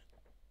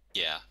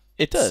 Yeah.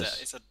 It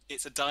does.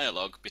 It's a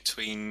dialogue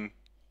between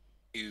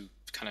two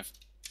kind of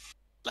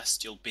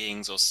celestial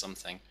beings or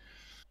something.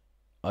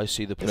 I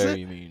see the Is player it?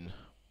 you mean.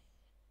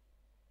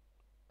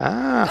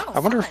 Ah, Oh, I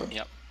wonder fun. if...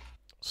 Yep.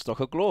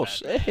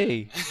 Stockoglaws.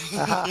 Hey!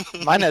 Aha,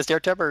 mine has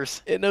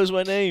Dertebbers. It knows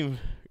my name.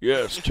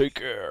 Yes, take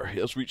care. He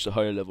has reached a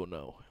higher level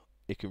now.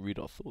 It can read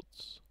our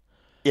thoughts.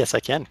 Yes, I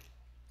can.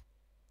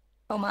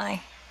 Oh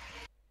my.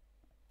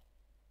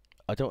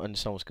 I don't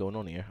understand what's going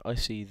on here. I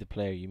see the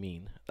player you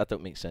mean. That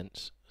don't make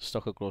sense.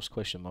 Stockoglaws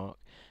question mark.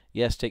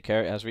 Yes, take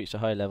care. It has reached a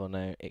higher level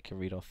now. It can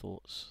read our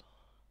thoughts.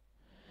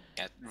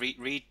 Yeah,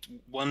 read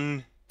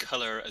one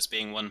colour as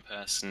being one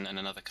person and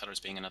another colour as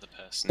being another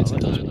person. Oh, It's a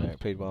that was dialogue. where it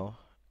played well.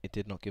 It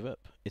did not give up.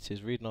 It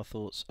is reading our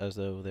thoughts as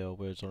though they are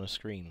words on a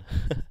screen.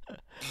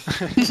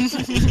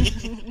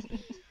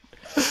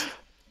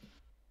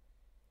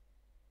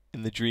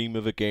 In the dream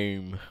of a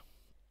game.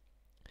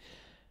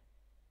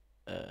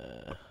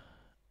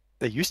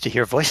 They used to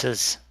hear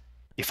voices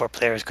before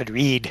players could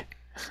read.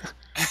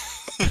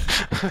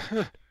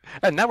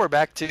 And now we're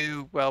back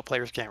to, well,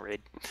 players can't read.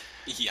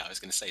 Yeah, I was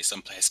going to say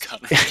some players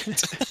can't read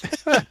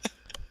it.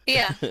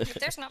 Yeah, if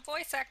there's not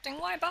voice acting,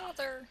 why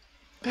bother?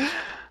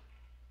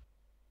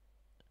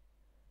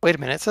 Wait a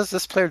minute, it says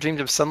this player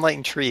dreamed of sunlight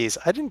and trees.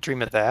 I didn't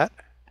dream of that.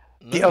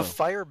 The No. of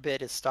fire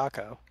bit is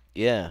Stocko.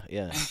 Yeah,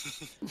 yeah.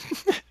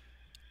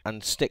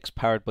 And sticks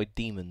powered by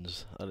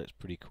demons. That looks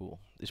pretty cool.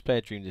 This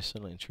player dreamed of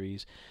sunlight and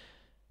trees.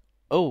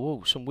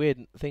 Oh, some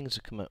weird things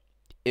have come up.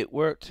 It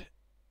worked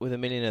with a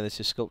million others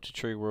to sculpt a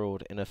true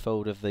world in a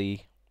fold of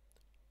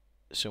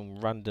some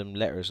random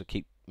letters that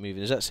keep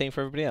moving. Is that the same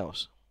for everybody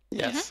else?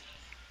 Yes.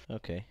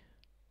 Okay.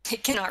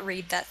 It cannot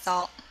read that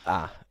thought.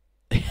 Ah.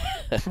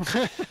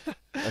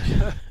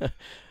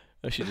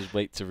 I should just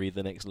wait to read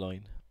the next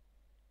line.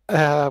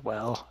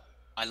 Well.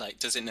 I like,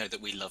 does it know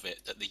that we love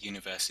it, that the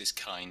universe is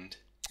kind?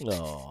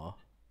 Aww.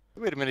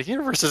 Wait a minute, the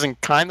universe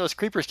isn't kind. Those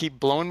creepers keep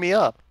blowing me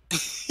up.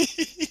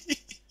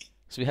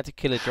 So we had to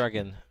kill a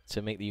dragon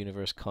to make the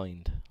universe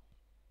kind.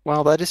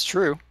 Well, that is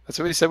true. That's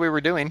what we said we were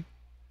doing.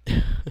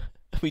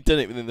 We done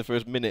it within the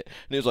first minute,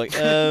 and it was like,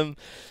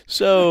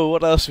 so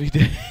what else we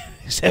do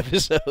this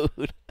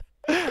episode?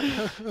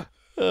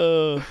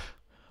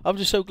 I'm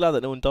just so glad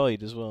that no one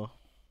died as well.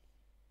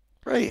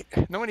 Right.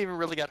 No one even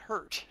really got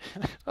hurt,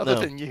 other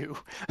No. than you.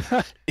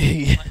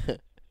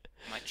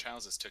 My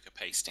trousers took a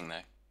pasting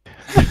though.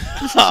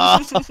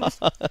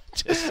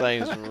 Just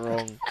sounds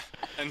wrong.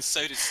 And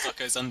so did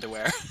Stocko's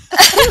underwear.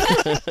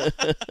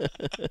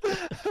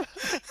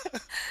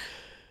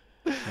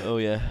 Oh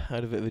yeah, I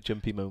had a bit of a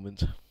jumpy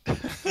moment.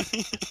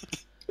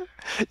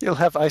 You'll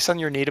have ice on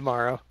your knee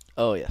tomorrow.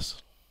 Oh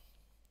yes.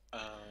 Oh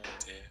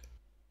dear.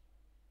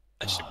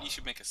 You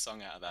should make a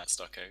song out of that,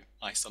 Stocko.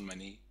 Ice on my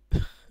knee.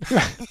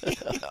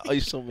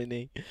 Ice on my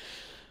knee.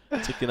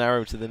 Took an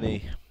arrow to the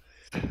knee.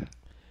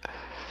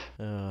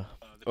 The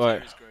Right.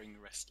 player is growing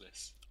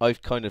restless.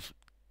 I've kind of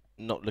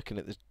not looking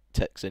at the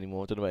text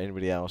anymore. I don't know about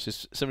anybody else.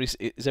 Is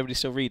everybody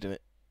still reading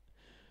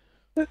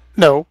it?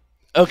 No.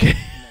 Okay.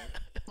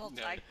 Well,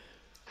 No. I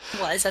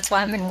was. That's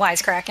why I'm in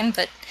wisecracking,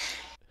 but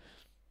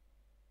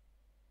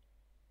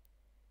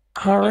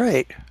All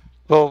right.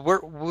 Well,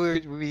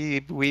 we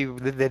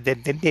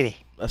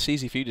That's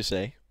easy for you to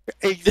say.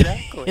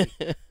 exactly.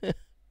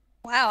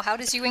 wow, how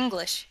does you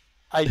English?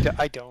 I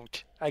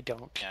don't.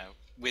 Yeah,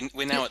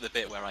 we're now at the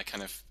bit where I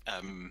kind of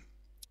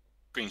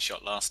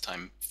screenshot last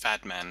time.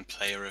 Phaddman,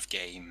 player of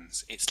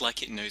games. It's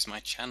like it knows my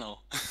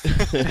channel.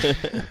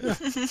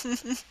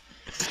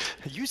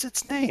 Use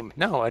its name.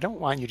 No, I don't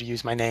want you to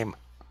use my name.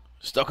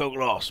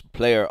 Stockoglaws,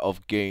 player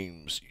of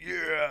games.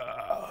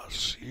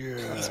 Yes,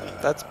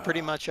 That's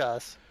pretty much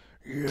us.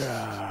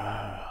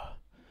 yeah.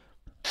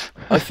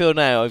 I feel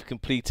now I've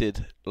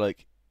completed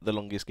like the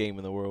longest game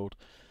in the world.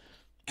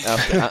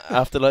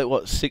 After like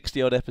what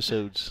 60 odd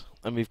episodes,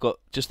 and we've got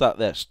just that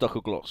there.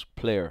 Stockoglaws,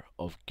 player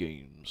of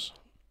games.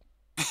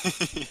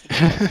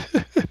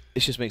 It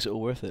just makes it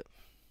all worth it.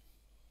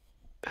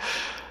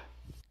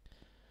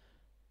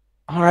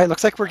 All right,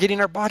 looks like we're getting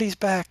our bodies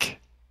back.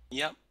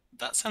 Yep,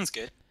 that sounds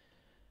good.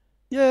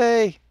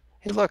 Yay!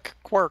 Hey, look,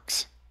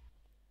 quirks.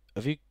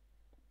 Have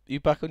you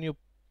back on your?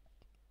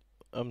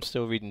 I'm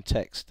still reading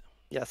text.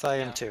 Yes, I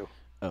am Yeah. too.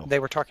 Oh. They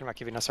were talking about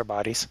giving us our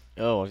bodies.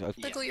 Oh,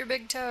 Wiggle your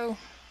big toe.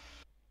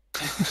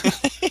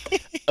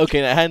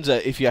 okay. Now hands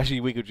out if you actually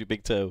wiggled your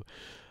big toe.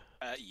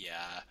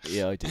 Yeah.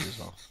 Yeah, I did as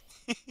well.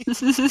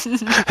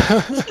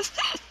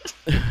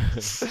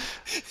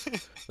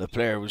 The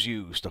player was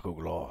you,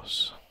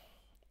 Stockoglaws.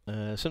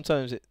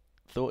 Sometimes it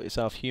thought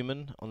itself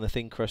human on the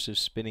thin crust of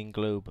spinning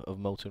globe of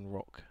molten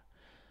rock.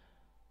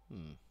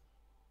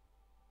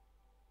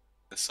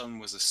 The sun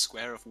was a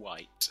square of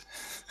white.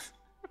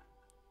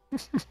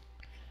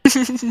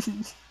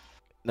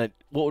 Now,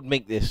 what would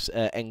make this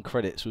end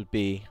credits would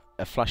be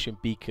a flashing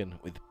beacon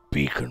with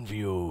beacon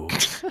view.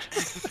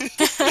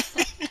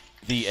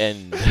 The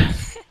end.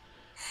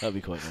 That'd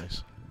be quite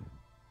nice.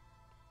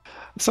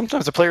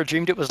 Sometimes a player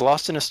dreamed it was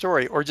lost in a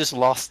story, or just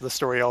lost the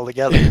story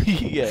altogether.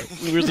 Yeah,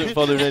 we wasn't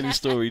following any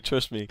story,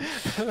 trust me.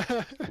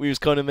 We was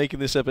kind of making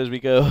this up as we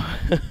go.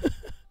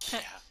 Yeah.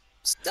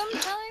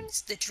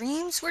 Sometimes the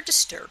dreams were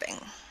disturbing.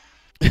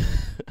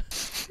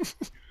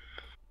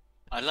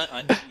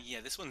 Yeah,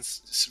 this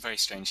one's very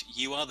strange.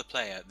 You are the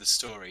player, the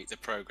story, the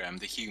program,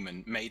 the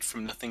human, made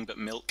from nothing but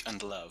milk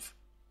and love.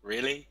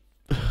 Really?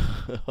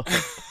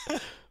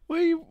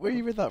 Where you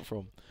read that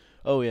from?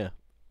 Oh yeah.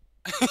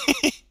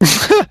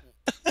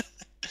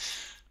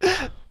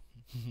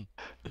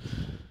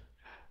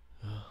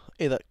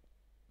 Hey, that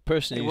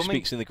person who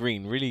speaks in the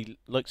green really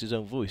likes his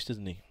own voice,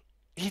 doesn't he?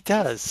 He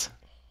does.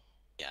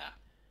 Yeah.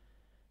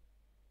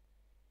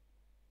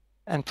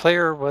 And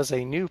player was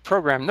a new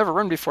program never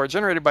run before,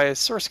 generated by a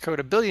source code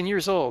 1 billion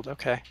years old.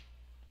 Okay.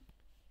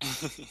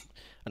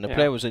 And the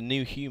player was a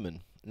new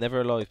human,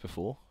 never alive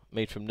before,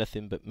 made from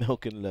nothing but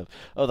milk and love.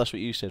 Oh, that's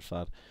what you said,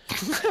 Fad.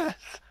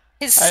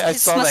 His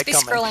saw must that be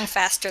coming. scrolling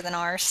faster than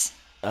ours.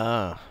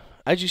 Ah.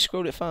 How'd you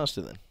scroll it faster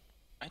then?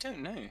 I don't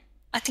know.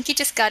 I think he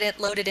just got it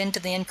loaded into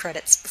the end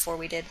credits before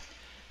we did.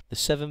 The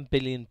 7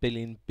 billion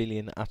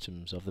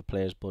atoms of the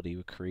player's body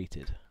were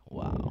created.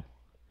 Wow.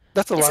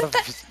 That's a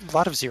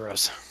lot of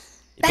zeros.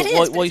 That but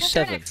is, why is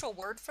there 7? an actual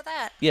word for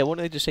that? Yeah, why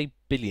don't they just say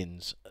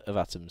billions of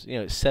atoms? You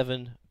know, it's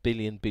 7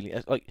 billion.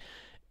 Like,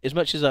 as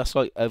much as that's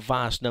like a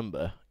vast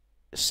number,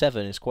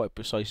 7 is quite a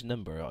precise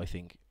number, I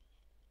think.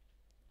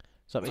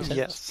 Does that make sense?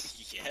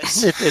 Yes.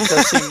 Yes. It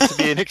does seem to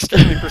be an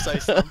extremely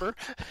precise number.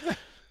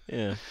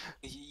 Yeah.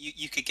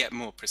 You could get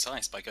more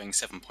precise by going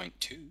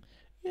 7.2.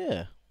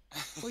 Yeah.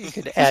 Well, you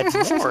could add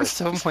more,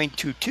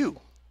 7.22.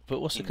 But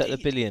what's the cut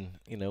of billion?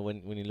 You know,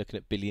 when you're looking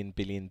at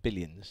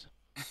billions.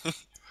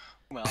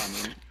 Well, I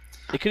mean,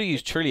 They could have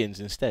used trillions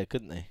instead,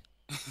 couldn't they?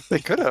 They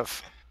could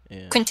have.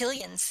 Yeah.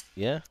 Quintillions.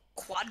 Yeah.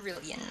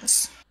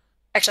 Quadrillions.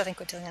 Actually, I think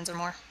quintillions are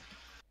more.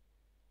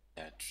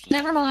 yeah,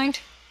 Never mind.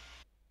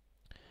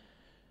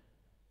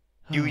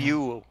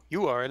 You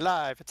are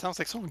alive. It sounds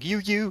like song.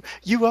 You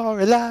are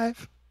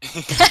alive.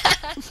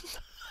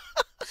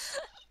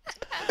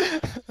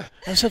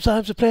 And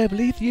sometimes a player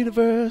believes the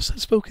universe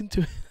has spoken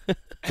to him.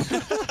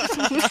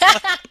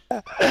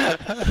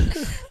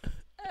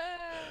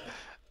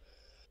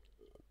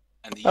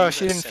 and the Oh,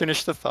 she universe didn't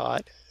finish the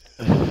thought.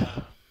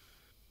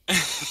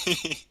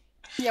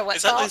 Yeah, what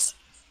Is that thought?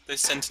 those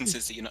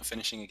sentences that you're not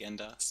finishing again,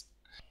 Das?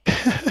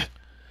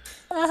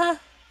 Uh-huh.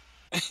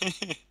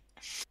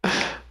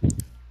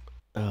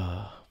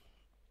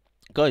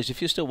 Guys,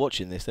 if you're still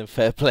watching this, then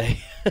fair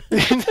play.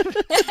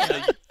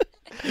 The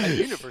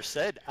universe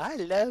said, I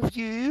love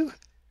you.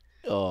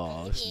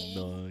 Oh, that's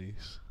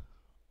nice.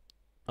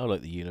 I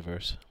like the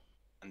universe.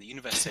 And the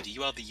universe said,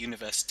 you are the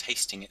universe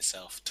tasting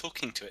itself,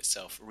 talking to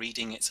itself,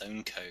 reading its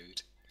own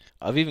code.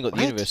 I've even got the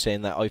What? universe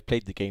saying that I've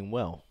played the game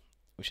well,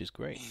 which is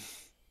great.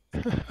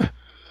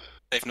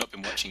 They've not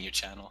been watching your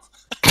channel.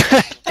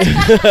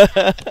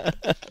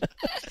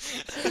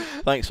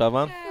 Thanks,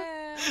 Phaddman.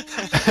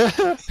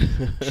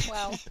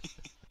 Wow.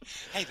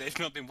 Hey, they've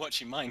not been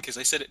watching mine because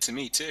they said it to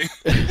me too.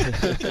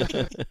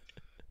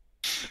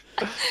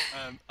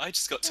 I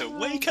just got to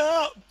wake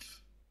up!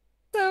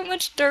 So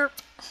much derp.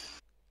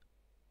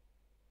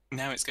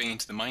 Now it's going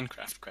into the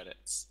Minecraft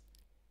credits.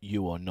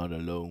 You are not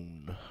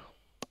alone.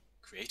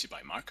 Created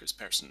by Marcus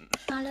Persson.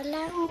 All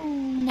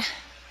alone.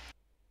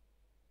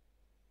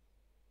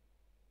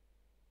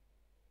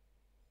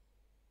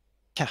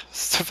 Yeah,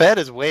 Stefan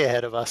is way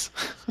ahead of us.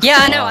 Yeah,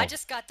 I know. Wow. I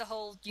just got the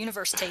whole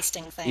universe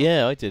tasting thing.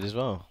 Yeah, I did as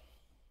well.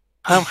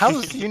 How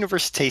is the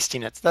universe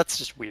tasting it? That's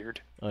just weird.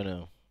 I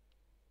know.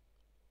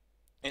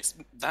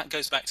 That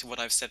goes back to what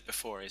I've said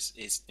before. Is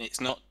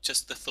it's not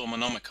just the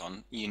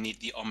Thormonomicon. You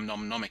need the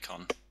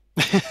Omnomnomicon.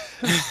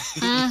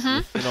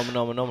 Mm-hmm.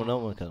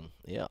 Phenomenon.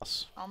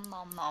 Yes.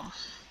 Nom nom.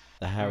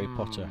 The Harry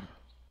Potter.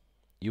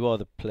 You are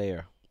the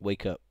player.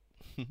 Wake up.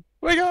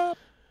 Wake up!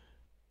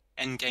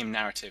 Endgame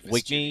narrative. Is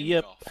Wake me Julian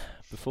up. Goff.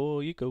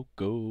 Before you go.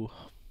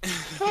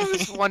 I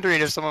was wondering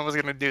if someone was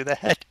going to do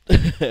that.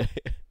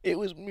 It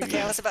was me.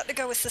 Okay, I was about to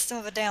go with System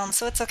of a Down,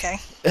 so it's okay.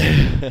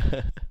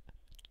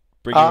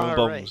 Bring your own All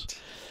bombs.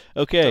 right.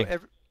 Okay.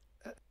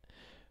 So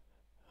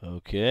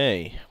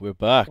Okay. We're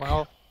back.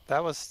 well,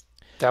 that was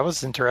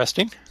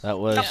interesting. That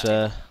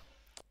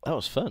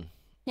was fun.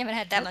 You haven't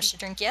had that much to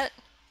drink yet.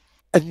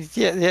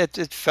 Yeah,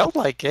 it felt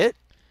like it.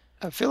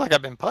 I feel like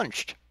I've been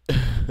punched.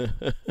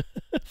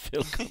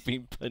 Phil got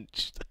being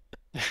punched.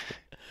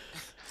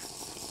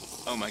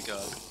 Oh my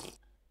god.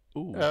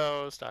 Ooh.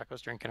 Oh, Stock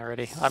was drinking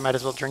already. I might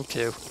as well drink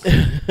too.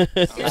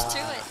 Here's to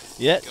it.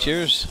 Yeah, Go on.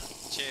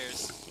 cheers.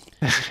 Cheers.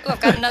 Ooh, I've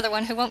got another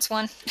one. Who wants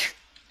one?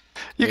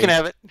 You can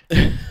have it.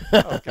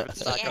 Oh, give it to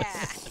Stock.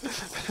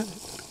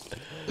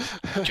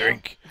 Yeah.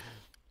 Drink.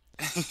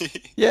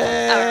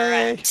 Yay! All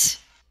right.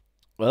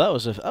 Well, that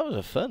was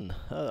a fun.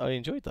 I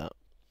enjoyed that.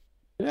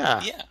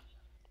 Yeah. Yeah.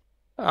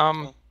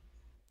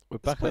 We're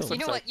back place home.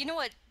 You know like- what? You know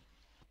what?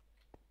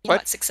 What?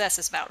 What success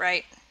is about,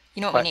 right?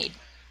 You know what, What? we need?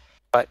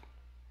 What?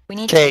 We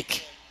need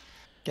Cake.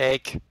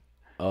 Cake.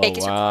 Oh Cake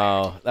is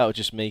wow, that would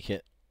just make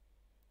it.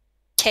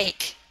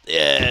 Cake.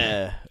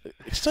 Yeah.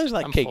 It sounds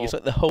like I'm cake. full. It's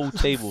like the whole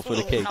table full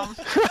of cake. Nom.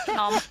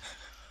 Nom.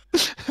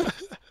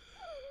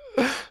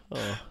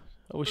 Oh,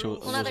 I wish I Well,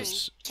 now wasn't.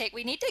 there's cake.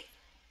 We need to.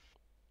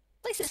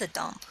 Place is a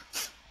dump.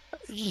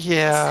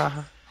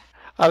 Yeah.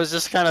 I was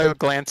just kind of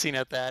glancing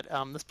at that.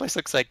 This place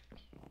looks like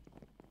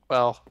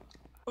Well,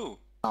 Ooh.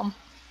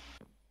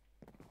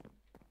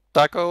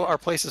 Daco, our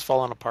place is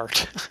falling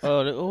apart.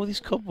 Oh, look, all these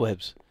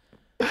cobwebs.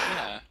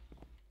 Yeah.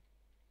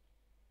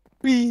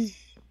 Whee!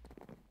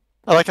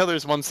 I like how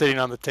there's one sitting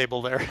on the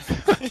table there.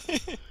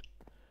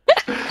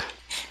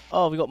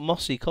 Oh, we got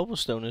mossy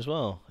cobblestone as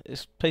well.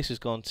 This place has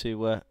gone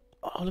to.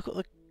 Oh, look at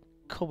the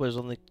cobwebs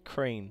on the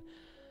crane.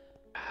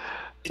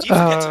 Did you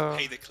forget to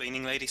pay the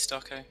cleaning lady,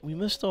 Stocko? We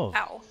must have.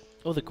 Ow.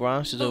 Oh, the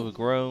grass is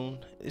overgrown.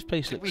 This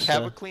place Did looks. we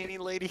have a cleaning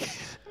lady?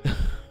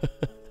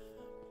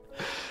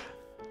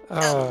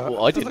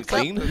 Well, I didn't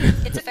clean.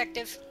 It's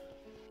effective.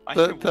 I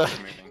The- hear water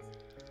moving.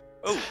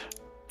 Oh,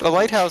 The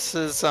lighthouse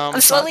is I'm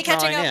slowly not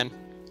catching drawing up. in.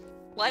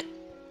 What?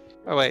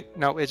 Oh wait,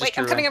 no, it just Wait,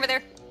 I'm drew coming in. over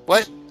there.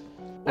 What?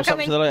 What's I'm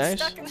happened coming. to the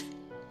lighthouse? Stuck in...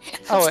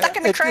 Oh, I'm stuck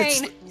in the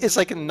crane. It's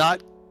like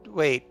not.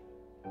 Wait.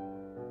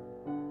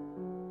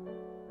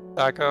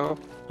 Daco,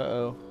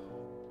 Uh-oh.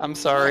 I'm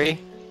sorry.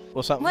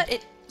 What's happened? What?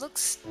 It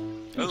looks...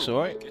 Looks oh,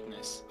 alright.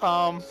 goodness.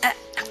 I'm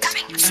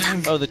coming. I'm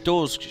stuck. Oh, the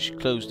door's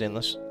closed in.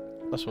 That's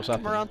what's Come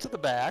happened. around to the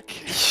back.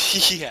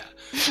 Yeah.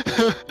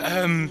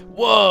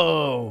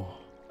 Whoa!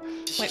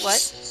 Wait,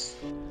 what?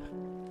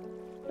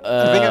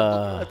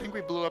 I think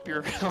we blew up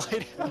your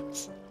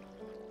lighthouse.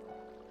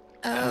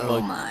 Oh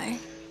my- my.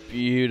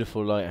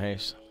 Beautiful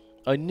lighthouse.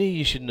 I knew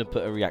you shouldn't have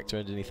put a reactor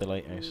underneath the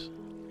lighthouse.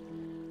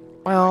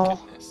 Well,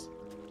 Goodness.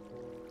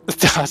 the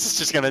dust is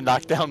just gonna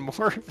knock down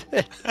more of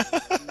it.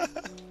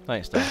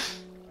 Thanks, Dan.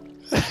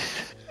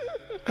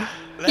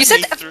 Let You said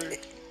me that- through.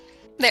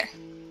 There.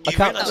 I You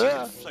can't- realised you could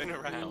have flown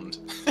around.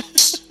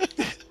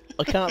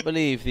 I can't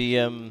believe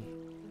the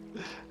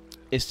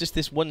It's just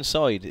this one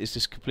side is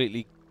just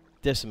completely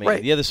decimated.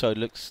 Right. The other side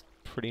looks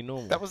pretty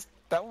normal.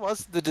 That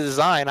was the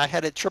design. I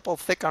had it triple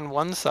thick on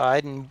one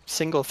side and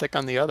single thick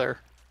on the other.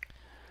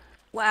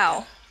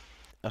 Wow.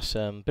 That's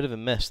a bit of a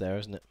mess there,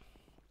 isn't it?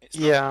 It's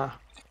not- Yeah.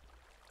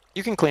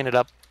 You can clean it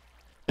up.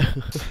 I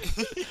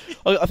think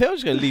I'm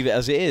just going to leave it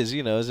as it is,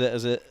 you know, as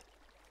a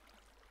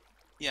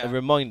Yeah.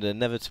 reminder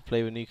never to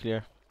play with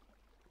nuclear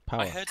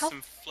power. I heard How-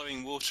 some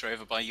flowing water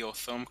over by your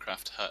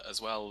Filmcraft hut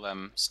as well,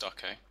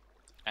 Stocko.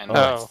 And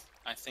Oh.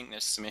 I think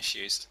there's some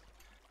issues.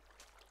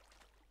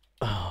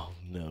 Oh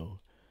no,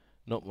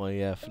 not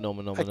my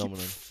phenomenon.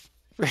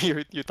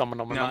 You're thumbing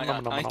on No,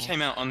 I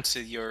came out onto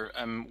your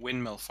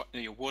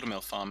your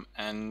watermill farm,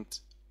 and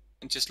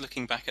just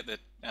looking back at the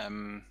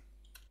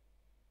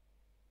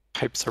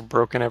Pipes are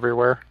broken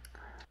everywhere.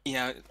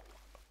 yeah,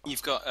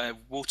 you've got a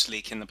water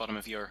leak in the bottom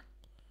of your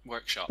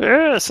workshop.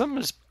 Yeah, some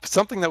machine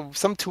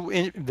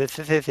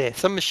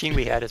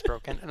we had is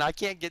broken, and I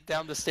can't get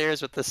down the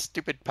stairs with the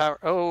stupid power.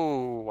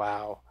 Oh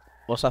wow.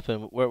 What's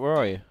happened? Where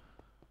are you?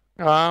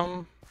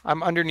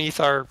 I'm underneath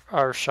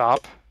our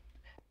shop.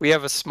 We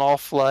have a small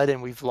flood,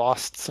 and we've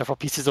lost several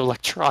pieces of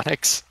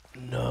electronics.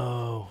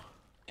 No.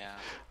 Yeah.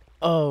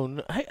 Oh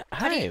no.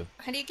 How do you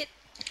get...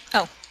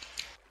 Oh.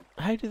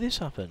 How did this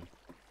happen?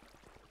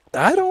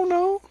 I don't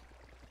know.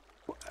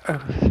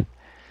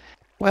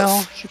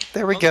 Well,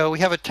 there we go. We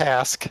have a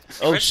task.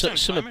 Oh, Redstone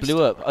something timer's blew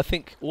still up. I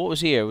think. What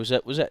was here? Was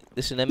that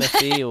this an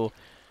MFE or?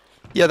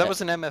 Yeah, that was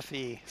an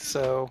MFE.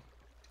 So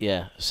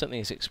Yeah,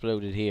 something's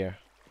exploded here,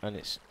 and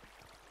it's.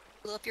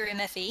 Blow up your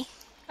MFE.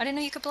 I didn't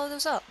know you could blow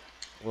those up.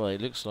 Well, it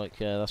looks like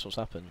that's what's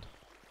happened.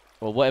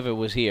 Well, whatever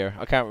was here,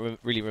 I can't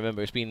really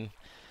remember. It's been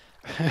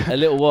a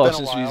little while Been a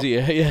since we was while.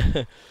 here.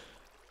 Yeah.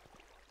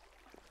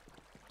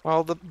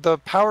 well, the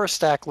power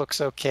stack looks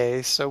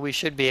okay, so we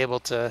should be able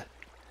to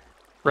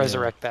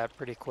resurrect that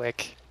pretty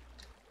quick.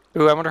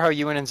 Ooh, I wonder how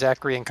Ewan and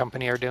Zachary and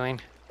company are doing.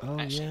 Oh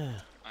Actually, yeah.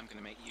 I'm going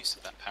to make use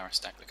of that power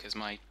stack because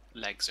my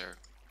legs are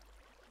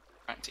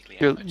practically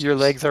Your amateurs.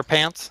 legs are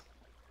pants.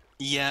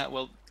 Yeah,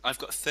 well, I've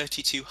got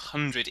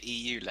 3,200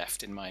 EU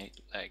left in my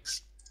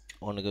legs.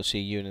 I want to go see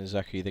Ewan and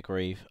Zachary the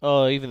grave.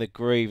 Oh, even the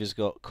grave has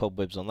got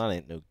cobwebs on. That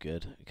ain't no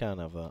good. You can't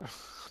have that.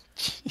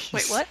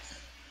 Wait, what?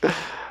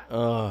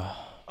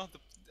 Oh.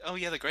 Oh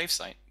yeah, the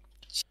gravesite.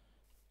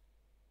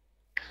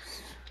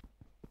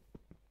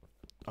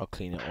 I'll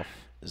clean it off,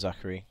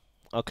 Zachary.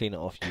 I'll clean it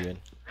off, Ewan.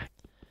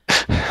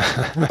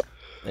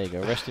 There you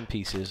go. Rest in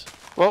pieces.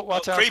 Well,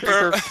 watch out,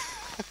 creeper.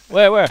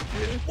 Where?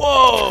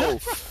 Whoa!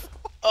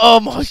 Oh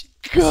my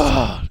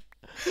god!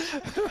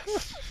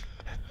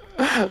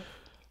 Okay,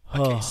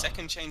 Oh.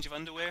 second change of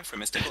underwear for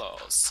Mr.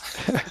 Claus.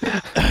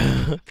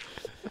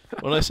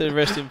 When I said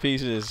rest in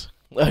pieces,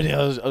 I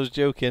was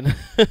joking.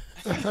 I'm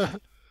gonna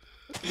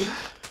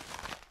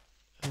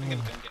go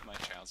and get my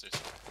trousers.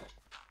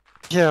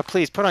 Yeah,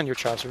 please put on your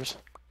trousers.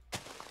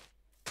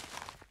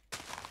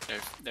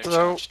 They're So-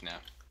 charged now.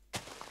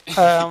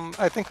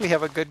 I think we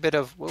have a good bit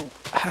of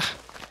power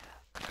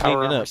Cleaning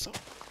up. armors.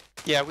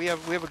 Yeah, we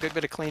have a good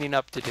bit of cleaning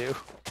up to do.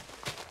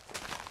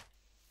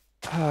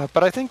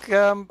 But I think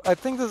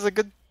this is a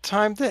good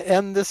time to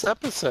end this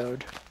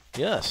episode.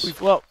 Yes.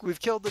 Well, We've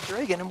killed the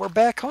dragon and we're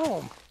back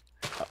home.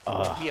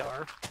 We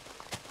are.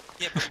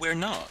 Yeah, but we're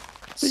not.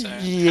 So how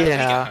do we Yeah.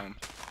 get home?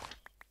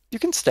 You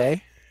can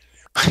stay.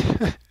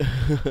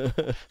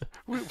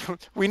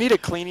 we need a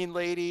cleaning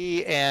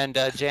lady and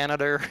a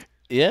janitor.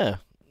 yeah.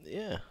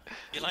 Yeah.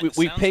 You like the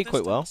We sound pay of this,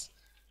 quite well.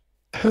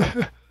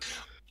 Thomas?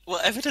 Well,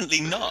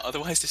 evidently not.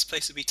 Otherwise, this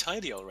place would be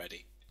tidy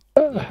already.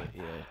 Yeah.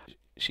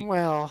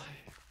 Well,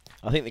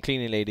 I think the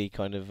cleaning lady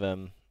kind of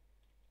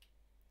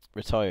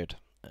retired.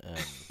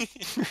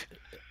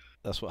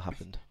 That's what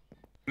happened.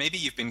 Maybe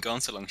you've been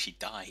gone so long she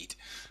died.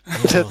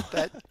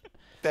 that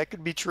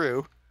could be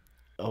true.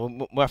 Oh,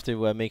 we'll have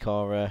to make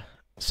our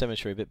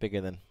cemetery a bit bigger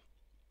then.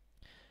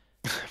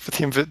 For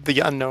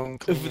the unknown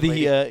For cleaning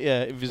the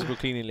lady. invisible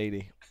cleaning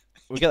lady.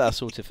 We'll get that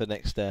sorted for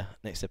next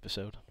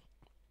episode.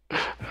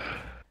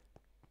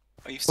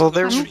 Are you still Well,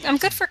 there's- I'm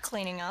good for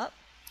cleaning up.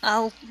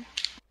 I'll.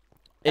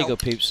 Here you go,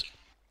 peeps.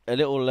 A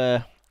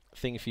little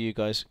thing for you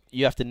guys.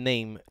 You have to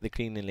name the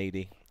cleaning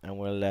lady, and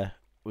we'll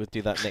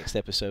do that next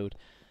episode.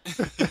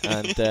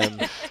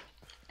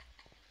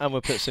 And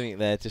we'll put something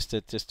there just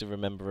to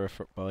remember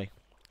her by.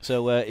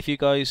 So if you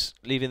guys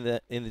leave in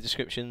the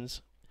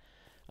descriptions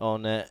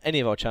on any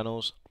of our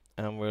channels,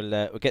 and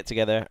we'll get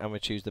together and we'll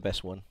choose the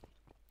best one.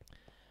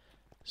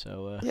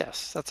 So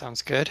Yes, that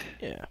sounds good.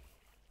 yeah.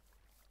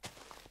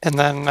 And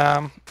then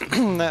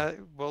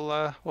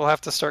we'll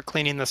have to start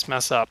cleaning this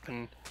mess up,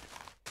 and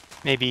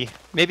maybe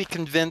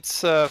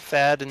convince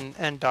Fad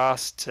and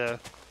Doss to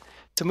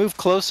move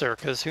closer,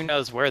 because who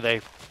knows where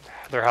their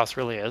house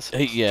really is.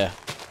 Yeah.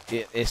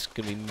 It's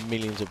gonna be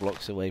millions of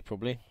blocks away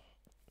probably.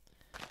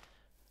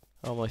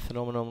 Oh, my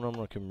phenomenon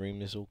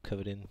room is all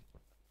covered in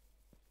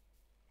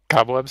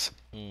Cobwebs.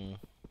 Mm.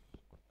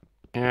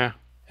 Yeah,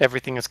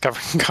 everything is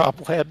covered in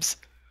cobwebs.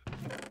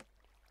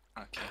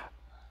 Okay.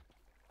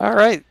 All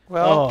right.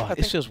 Well, I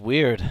this think feels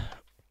weird.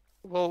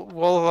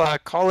 we'll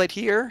call it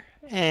here,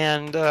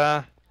 and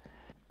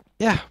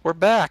yeah, we're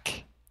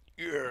back,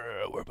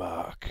 Yeah, we're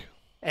back.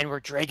 and we're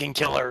dragon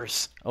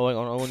killers. Oh, hang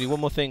on. I want to do one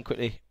more thing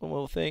quickly. One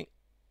more thing.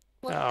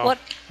 What? Oh. What?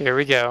 Here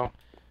we go.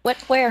 What?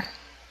 Where?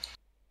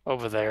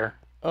 Over there.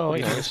 Oh, We're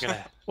hang on. just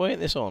gonna Why ain't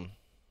this on?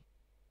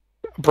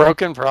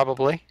 broken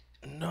probably.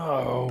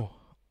 No.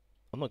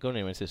 I'm not going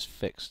anywhere until it's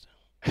fixed.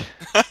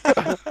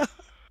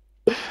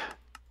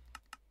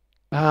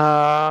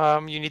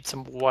 You need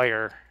some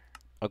wire.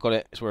 I got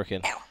it. It's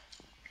working.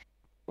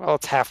 Well,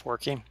 it's half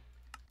working.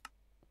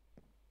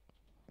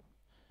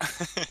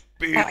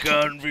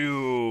 Beacon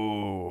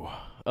view.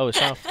 Oh, it's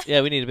half.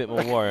 Yeah, we need a bit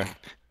more wire.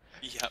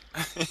 Yep.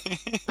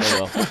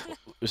 Oh well.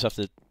 We just have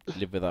to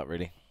live with that,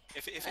 really.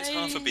 If it's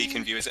half a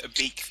beacon view, is it a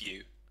beak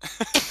view?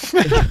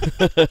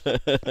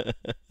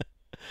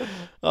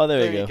 Oh, there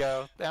we You go.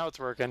 go. Now it's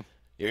working.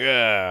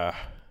 Yeah.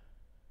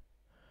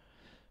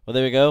 Well,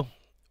 there we go.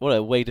 What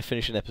a way to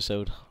finish an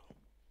episode.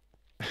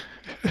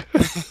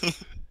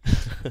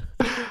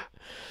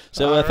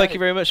 So, All thank you right.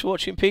 very much for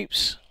watching,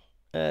 peeps.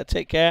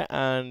 Take care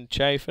and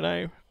ciao for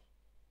now.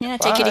 Yeah,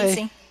 take it Bye.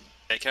 easy.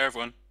 Take care,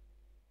 everyone.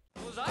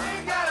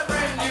 I got a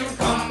brand new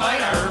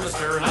combine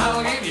harvester and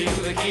I'll give you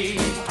the key.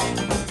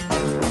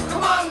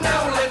 Come on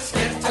now, let's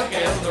get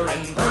together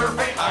in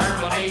perfect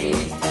harmony.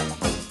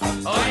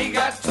 I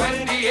got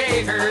 20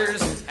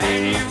 acres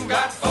and you've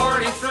got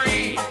 43.